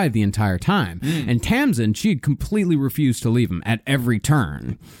survived the entire time. And Tamsin, she had completely refused to leave him at every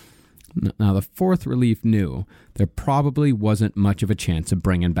turn. Now, the fourth relief knew there probably wasn't much of a chance of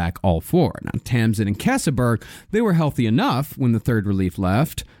bringing back all 4. Now, Tamsin and Kesselberg, they were healthy enough when the third relief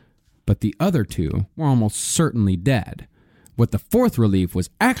left, but the other 2 were almost certainly dead. What the fourth relief was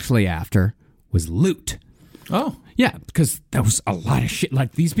actually after was loot. Oh. Yeah, because that was a lot of shit.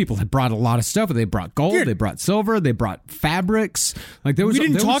 Like, these people had brought a lot of stuff. They brought gold, they brought silver, they brought fabrics. Like, we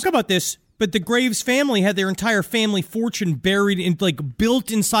didn't talk about this, but the Graves family had their entire family fortune buried in,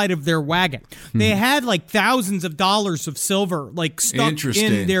 built inside of their wagon. They had thousands of dollars of silver, stuck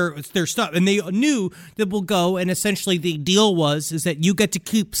in their stuff, and they knew that we'll go. And essentially, the deal is that you get to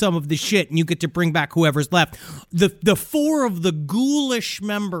keep some of the shit, and you get to bring back whoever's left. The 4 of the ghoulish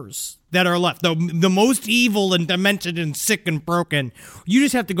members that are left, the most evil and demented and sick and broken, you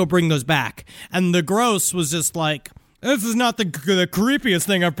just have to go bring those back. And the gross was just like, this is not the creepiest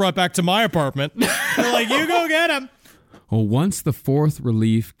thing I've brought back to my apartment. They're like, you go get him. Well, once the fourth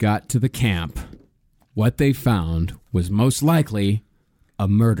relief got to the camp, what they found was most likely a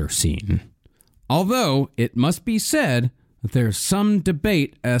murder scene. Although, it must be said that there's some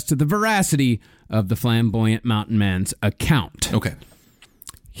debate as to the veracity of the flamboyant mountain man's account. Okay.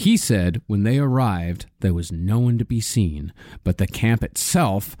 He said when they arrived, there was no one to be seen, but the camp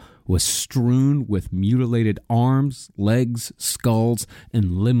itself was strewn with mutilated arms, legs, skulls,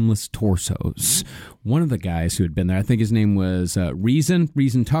 and limbless torsos. One of the guys who had been there, I think his name was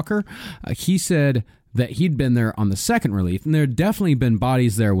Reason Tucker, he said that he'd been there on the second relief, and there had definitely been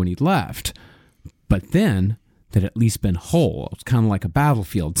bodies there when he'd left. But then, they'd at least been whole. It was kind of like a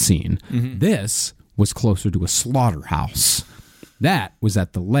battlefield scene. Mm-hmm. This was closer to a slaughterhouse. That was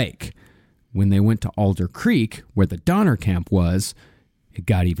at the lake. When they went to Alder Creek, where the Donner camp was, it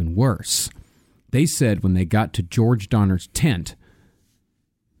got even worse. They said when they got to George Donner's tent,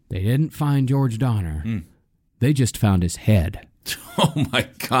 they didn't find George Donner. They just found his head. Oh my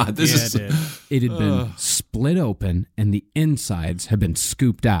God! It had been split open, and the insides had been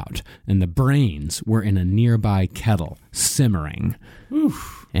scooped out, and the brains were in a nearby kettle, simmering.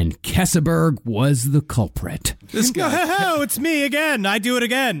 Oof. And Kesselberg was the culprit. This guy. Oh, it's me again. I do it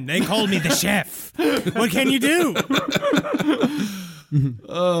again. They called me the chef. What can you do?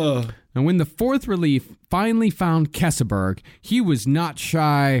 And when the fourth relief finally found Kesselberg, he was not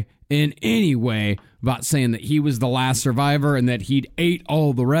shy in any way about saying that he was the last survivor and that he'd ate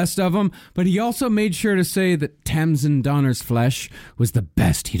all the rest of them, but he also made sure to say that Tamsin Donner's flesh was the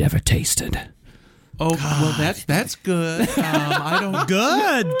best he'd ever tasted. Oh, well, that's good. I don't.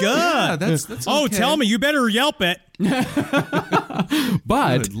 Good. Yeah, that's Oh, okay. tell me, you better Yelp it.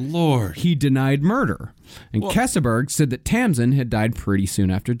 But Good Lord. he denied murder. And Kesselberg said that Tamsin had died pretty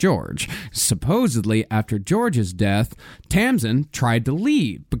soon after George. Supposedly, after George's death, Tamsin tried to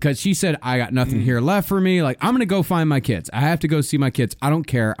leave because she said, I got nothing here left for me. Like, I'm going to go find my kids. I have to go see my kids. I don't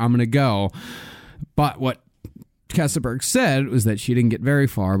care. I'm going to go. But what Kesselberg said was that she didn't get very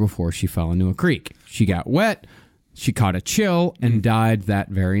far before she fell into a creek. She got wet. She caught a chill and died that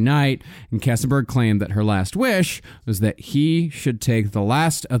very night. And Kesselberg claimed that her last wish was that he should take the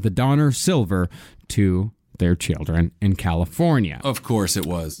last of the Donner silver to their children in California. Of course it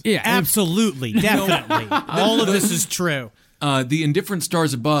was. Yeah, Absolutely, definitely. All of this is true. The Indifferent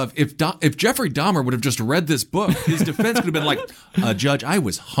Stars Above, if Jeffrey Dahmer would have just read this book, his defense could have been like, Judge, I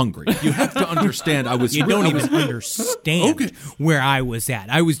was hungry. You have to understand I was... You don't even understand where I was at.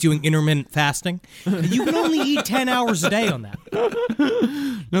 I was doing intermittent fasting. You can only eat 10 hours a day on that.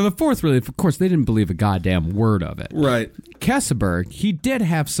 Now, the fourth relief, of course, they didn't believe a goddamn word of it. Right. Kesselberg, he did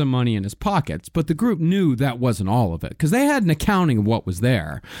have some money in his pockets, but the group knew that wasn't all of it because they had an accounting of what was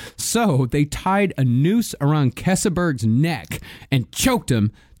there. So they tied a noose around Kesselberg's neck and choked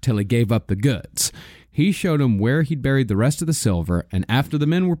him till he gave up the goods. He showed him where he'd buried the rest of the silver, and after the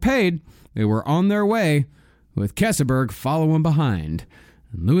men were paid, they were on their way, with Kesselberg following behind.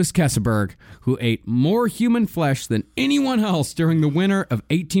 And Louis Kesselberg, who ate more human flesh than anyone else during the winter of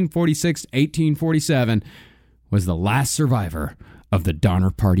 1846 to 1847, was the last survivor of the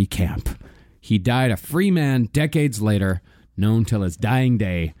Donner Party camp. He died a free man decades later, known till his dying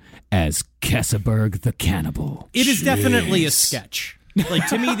day as Kesselberg the Cannibal. It is definitely a sketch. Like,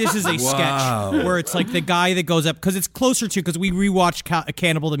 to me, this is a sketch where it's like the guy that goes up, because it's closer to, because we rewatched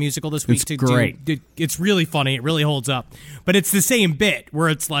Cannibal the musical this week. It's great. It's really funny. It really holds up. But it's the same bit where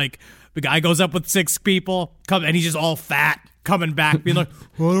it's like the guy goes up with 6 people, and he's just all fat, coming back, being like,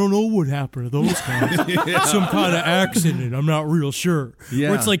 well, I don't know what happened to those guys. Some kind of accident. I'm not real sure. Yeah.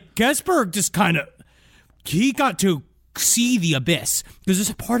 Where it's like Kesselberg just kind of, he got to see the abyss. Because there's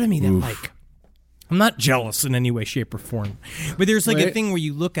a part of me that, like, I'm not jealous in any way, shape, or form. But there's like a thing where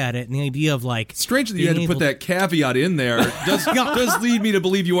you look at it and the idea of like... Strange that you had to put that caveat in there. Does lead me to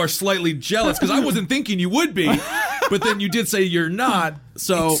believe you are slightly jealous, because I wasn't thinking you would be, but then you did say you're not,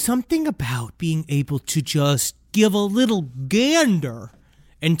 so... It's something about being able to just give a little gander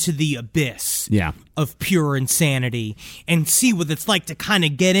into the abyss of pure insanity and see what it's like to kind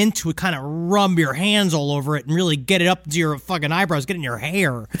of get into it, kind of rub your hands all over it and really get it up to your fucking eyebrows, get in your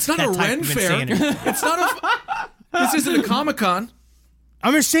hair. It's not a Ren Fair. It's not a... This isn't a Comic-Con.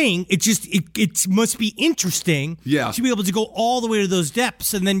 I'm just saying, it must be interesting to be able to go all the way to those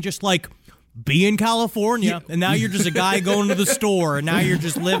depths and then just like be in California, and now you're just a guy going to the store, and now you're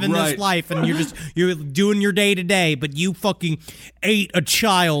just living this life, and you're doing your day to day, but you fucking ate a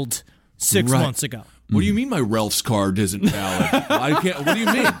child 6 months ago. What do you mean my Ralph's card isn't valid? I can't. What do you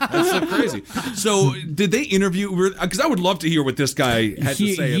mean? That's so crazy. So did they interview? Because I would love to hear what this guy had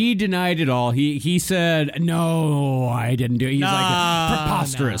to say. He denied it all. He said, no, I didn't do it. He's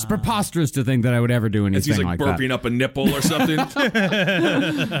like, preposterous to think that I would ever do anything like that. He's like burping up a nipple or something.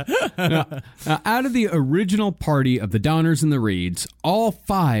 Out of the original party of the Donners and the Reeds, all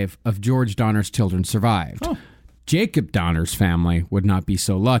 5 of George Donner's children survived. Oh. Jacob Donner's family would not be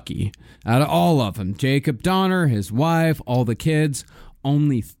so lucky. Out of all of them, Jacob Donner, his wife, all the kids,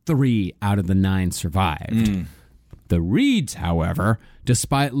 only 3 out of the 9 survived. The Reeds, however,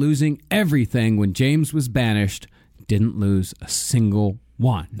 despite losing everything when James was banished, didn't lose a single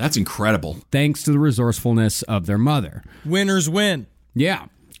one. That's incredible. Thanks to the resourcefulness of their mother. Winners win. Yeah.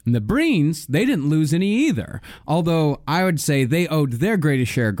 And the Breens, they didn't lose any either. Although I would say they owed their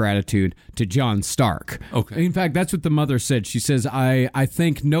greatest share of gratitude to John Stark. Okay. In fact, that's what the mother said. She says, I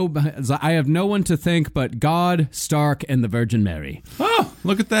have no one to thank but God, Stark, and the Virgin Mary. Oh,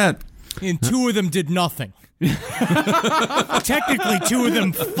 look at that. And 2 of them did nothing. Technically, 2 of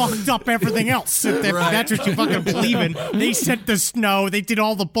them fucked up everything else. If that's what you fucking believe in. They sent the snow. They did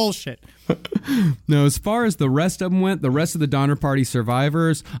all the bullshit. Now, as far as the rest of them went, the rest of the Donner Party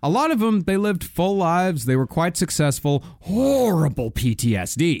survivors, a lot of them, they lived full lives. They were quite successful. Horrible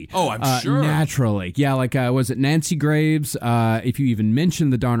PTSD. Oh, I'm sure. Naturally. Yeah, like, was it Nancy Graves? If you even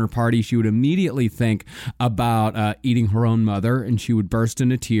mentioned the Donner Party, she would immediately think about eating her own mother, and she would burst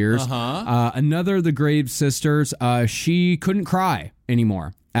into tears. Another of the Graves sisters, she couldn't cry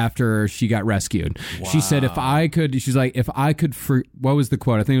anymore after she got rescued. Wow. She said, what was the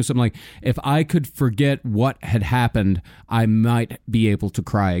quote? I think it was something like, if I could forget what had happened, I might be able to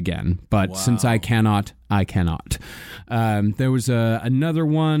cry again. But since I cannot, I cannot. There was another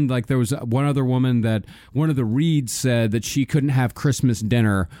one, like there was one other woman that one of the Reeds said that she couldn't have Christmas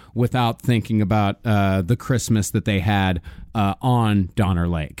dinner without thinking about the Christmas that they had on Donner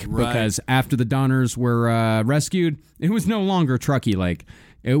Lake. Right. Because after the Donners were rescued, it was no longer Truckee Lake.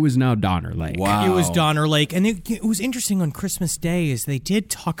 It was now Donner Lake. Wow. It was Donner Lake. And it was interesting on Christmas Day is they did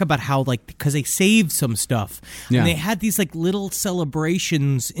talk about how, like, because they saved some stuff. Yeah. And they had these, like, little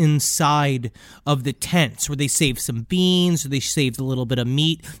celebrations inside of the tents where they saved some beans or they saved a little bit of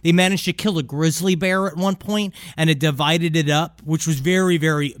meat. They managed to kill a grizzly bear at one point, and it divided it up, which was very,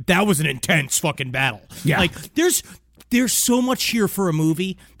 very... That was an intense fucking battle. Yeah. Like, there's so much here for a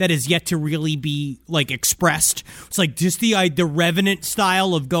movie that is yet to really be, like, expressed. It's like just the Revenant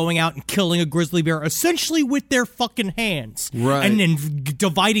style of going out and killing a grizzly bear essentially with their fucking hands. Right. And then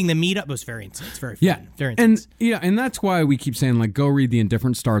dividing the meat up. It was very intense. It's very fun. Yeah, Very intense. and that's why we keep saying, like, go read the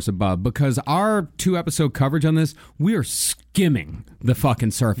Indifferent Stars Above, because our 2-episode coverage on this, we are skimming the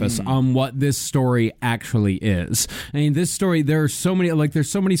fucking surface on what this story actually is. I mean, this story, there's so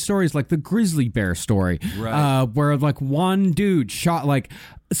many stories, like the grizzly bear story, Right. where like one dude shot, like,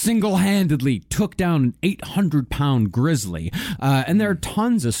 single-handedly took down an 800-pound grizzly. And there are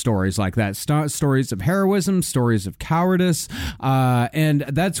tons of stories like that. Stories of heroism, stories of cowardice. And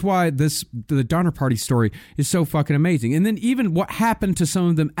that's why the Donner Party story is so fucking amazing. And then even what happened to some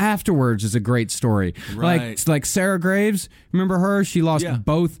of them afterwards is a great story. Right. Like Sarah Graves, remember her? She lost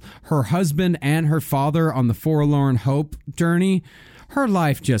both her husband and her father on the Forlorn Hope journey. Her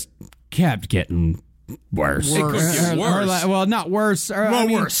life just kept getting worse. It could get worse. Well, not worse.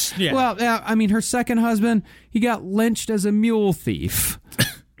 Worse. Yeah. Well, I mean, her second husband, he got lynched as a mule thief.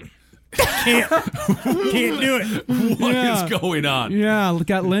 Can't do it. What is going on? Yeah,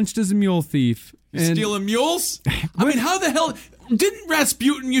 got lynched as a mule thief. And- Stealing mules? I mean, how the hell... Didn't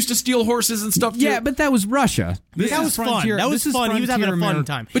Rasputin used to steal horses and stuff, too? Yeah, but that was Russia. That was fun. That was fun. He was having a fun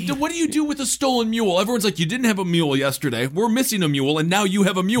time. But what do you do with a stolen mule? Everyone's like, you didn't have a mule yesterday. We're missing a mule, and now you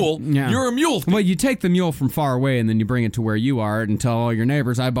have a mule. Yeah. You're a mule thief. Well, you take the mule from far away, and then you bring it to where you are and tell all your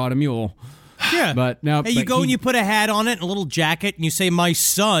neighbors, I bought a mule. Yeah. But no, hey, you go and you put a hat on it and a little jacket and you say, my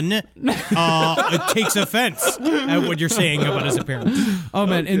son it takes offense at what you're saying about his appearance. Oh,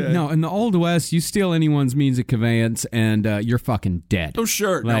 man. In the Old West, you steal anyone's means of conveyance and you're fucking dead. Oh,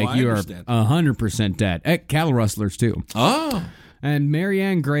 sure. Like, I you are understand. 100% dead. Cattle rustlers, too. Oh. And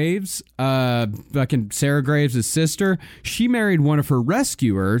Marianne Graves, fucking Sarah Graves' sister, she married one of her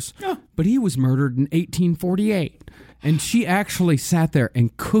rescuers, but he was murdered in 1848. And she actually sat there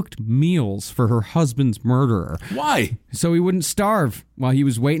and cooked meals for her husband's murderer. Why? So he wouldn't starve while he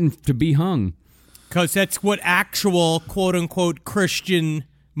was waiting to be hung. Because that's what actual, quote-unquote, Christian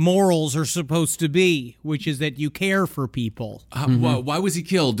morals are supposed to be, which is that you care for people. Why was he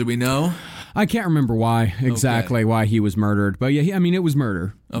killed? Do we know? I can't remember why why he was murdered, but yeah, it was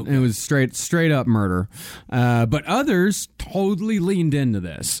murder. Okay. It was straight up murder. But others totally leaned into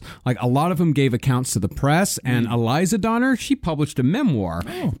this. Like, a lot of them gave accounts to the press, and Eliza Donner, she published a memoir,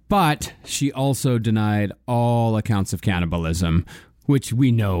 but she also denied all accounts of cannibalism, which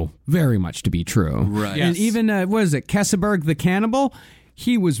we know very much to be true. Right. And Yes. even Kesselberg the cannibal,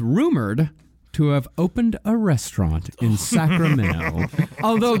 he was rumored to have opened a restaurant in Sacramento.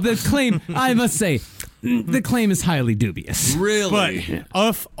 Although the claim, I must say, the claim is highly dubious. Really? But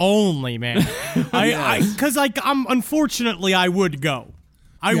if only, man. Because unfortunately, I would go.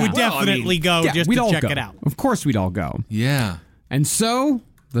 I would definitely go just we'd to all check go. it out. Of course we'd all go. Yeah. And so,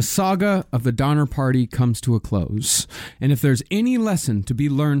 the saga of the Donner Party comes to a close. And if there's any lesson to be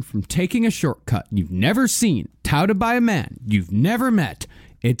learned from taking a shortcut you've never seen, touted by a man you've never met,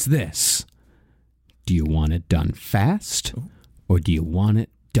 it's this. Do you want it done fast, or do you want it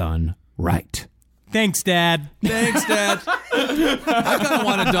done right? Thanks, Dad. Thanks, Dad. I kind of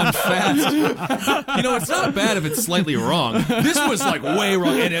want it done fast. You know, it's not bad if it's slightly wrong. This was like way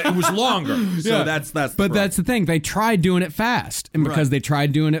wrong, and it was longer. So that's. But that's the thing. They tried doing it fast, and because they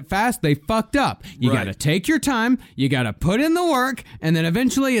tried doing it fast, they fucked up. You got to take your time. You got to put in the work, and then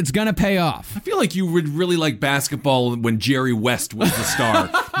eventually it's gonna pay off. I ffeel like you would really like basketball when Jerry West was the star.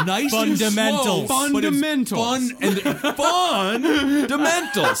 Nice Fundamentals. and slow, Fundamentals. but it's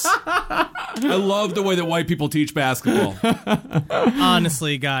fundamentals. I love the way that white people teach basketball.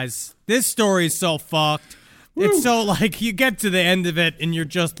 Honestly, guys, this story is so fucked. It's so, like, you get to the end of it and you're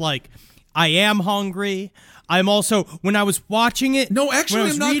just like, I am hungry. I'm also, when I was watching it, No,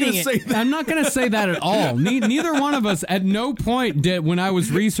 actually, I'm not going to say that. I'm not going to say that at all. Neither one of us, at no point when I was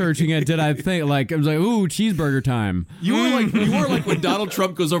researching it, did I think, like, I was like, ooh, cheeseburger time. You were like when Donald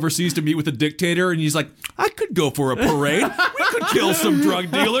Trump goes overseas to meet with a dictator, and he's like, I could go for a parade. We could kill some drug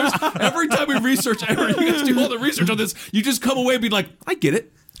dealers. Every time we research, you guys do all the research on this, you just come away and be like, I get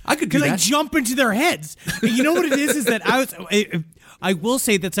it. I could do that. Because I jump into their heads. You know what it is that I will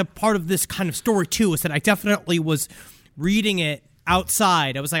say that's a part of this kind of story, too, is that I definitely was reading it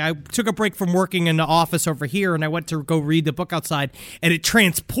outside. I was like, I took a break from working in the office over here, and I went to go read the book outside, and it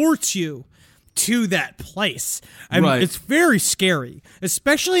transports you to that place. I mean, it's very scary,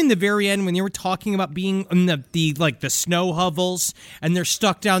 especially in the very end when you were talking about being in the snow hovels, and they're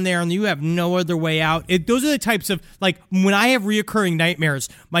stuck down there, and you have no other way out. Those are the types of, like, when I have reoccurring nightmares,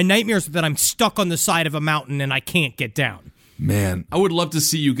 my nightmares are that I'm stuck on the side of a mountain and I can't get down. Man, I would love to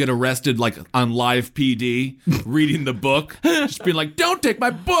see you get arrested, like, on live PD, reading the book. Just being like, don't take my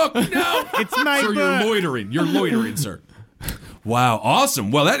book! No! It's my book! Sir, you're loitering, sir. Wow, awesome.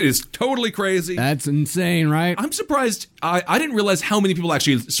 Well, that is totally crazy. That's insane, right? I'm surprised. I didn't realize how many people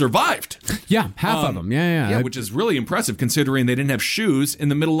actually survived. Yeah, half of them. Yeah, which is really impressive considering they didn't have shoes in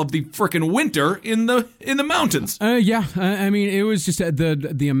the middle of the frickin' winter in the mountains. I mean, it was just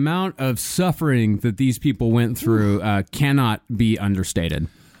the amount of suffering that these people went through cannot be understated.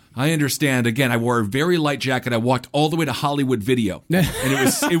 I understand. Again, I wore a very light jacket. I walked all the way to Hollywood Video, and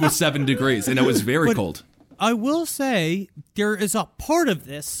it was 7 degrees, and it was very cold. I will say there is a part of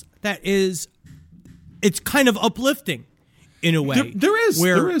this that it's kind of uplifting in a way. There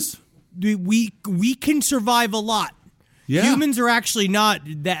is. We can survive a lot. Yeah. Humans are actually not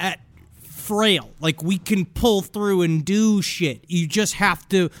that frail. Like, we can pull through and do shit. You just have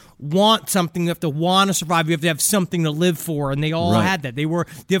to want something. You have to want to survive. You have to have something to live for. And they all had that.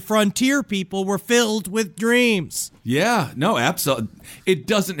 The frontier people were filled with dreams. Yeah, no, absolutely. It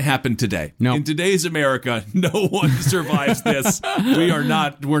doesn't happen today. No. In today's America, no one survives this. We're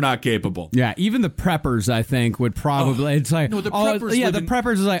not capable. Yeah, even the preppers, I think, would probably. It's like, no, the preppers. The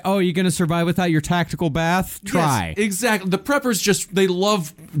preppers is like, you're going to survive without your tactical bath? Try. Yes, exactly. The preppers they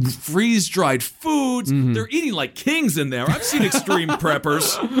love freeze-dried foods. Mm-hmm. They're eating like kings in there. I've seen extreme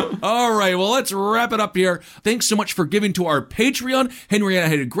preppers. All right, well, let's wrap it up here. Thanks so much for giving to our Patreon. Henrietta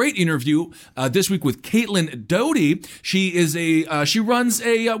had a great interview this week with Caitlin Doty. She is she runs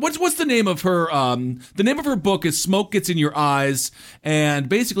a what's the name of her the name of her book is Smoke Gets in Your Eyes, and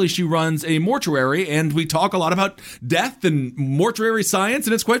basically she runs a mortuary, and we talk a lot about death and mortuary science,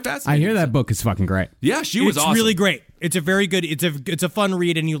 and it's quite fascinating. I hear that book is fucking great. Yeah, she was awesome. It's really great. It's a very good. It's a fun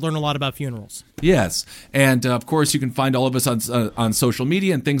read, and you learn a lot about funerals. Yes, and of course you can find all of us on social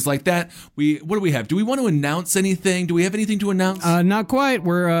media and things like that. What do we have? Do we want to announce anything? Do we have anything to announce? Not quite.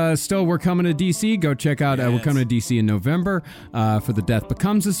 We're coming to DC. Go check out. We're coming to DC in November for the Death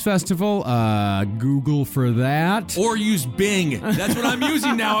Becomes Us Festival. Google for that, or use Bing. That's what I'm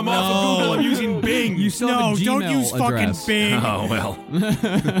using now. I'm off of Google. I'm using Bing. You still have a Gmail don't use address. Fucking Bing. Oh well.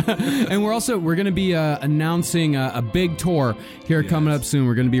 And we're going to be announcing a big tour here coming up soon.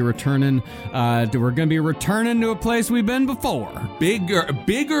 We're going to be returning. We're going to be returning to a place we've been before. Bigger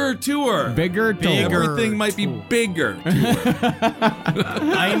tour. Bigger tour. Everything might be bigger.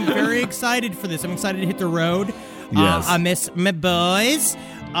 I'm very excited for this. I'm excited to hit the road. Yes. I miss my boys.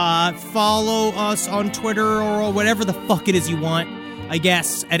 Follow us on Twitter or whatever the fuck it is you want. I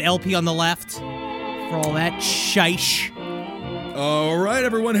guess at LP on the left for all that shish. All right,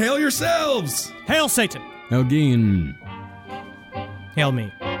 everyone, hail yourselves. Hail Satan. Elgin. Hail me.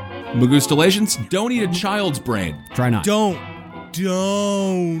 Magustalations, don't eat a child's brain. Try not. Don't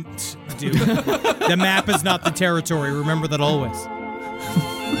do. The map is not the territory. Remember that always.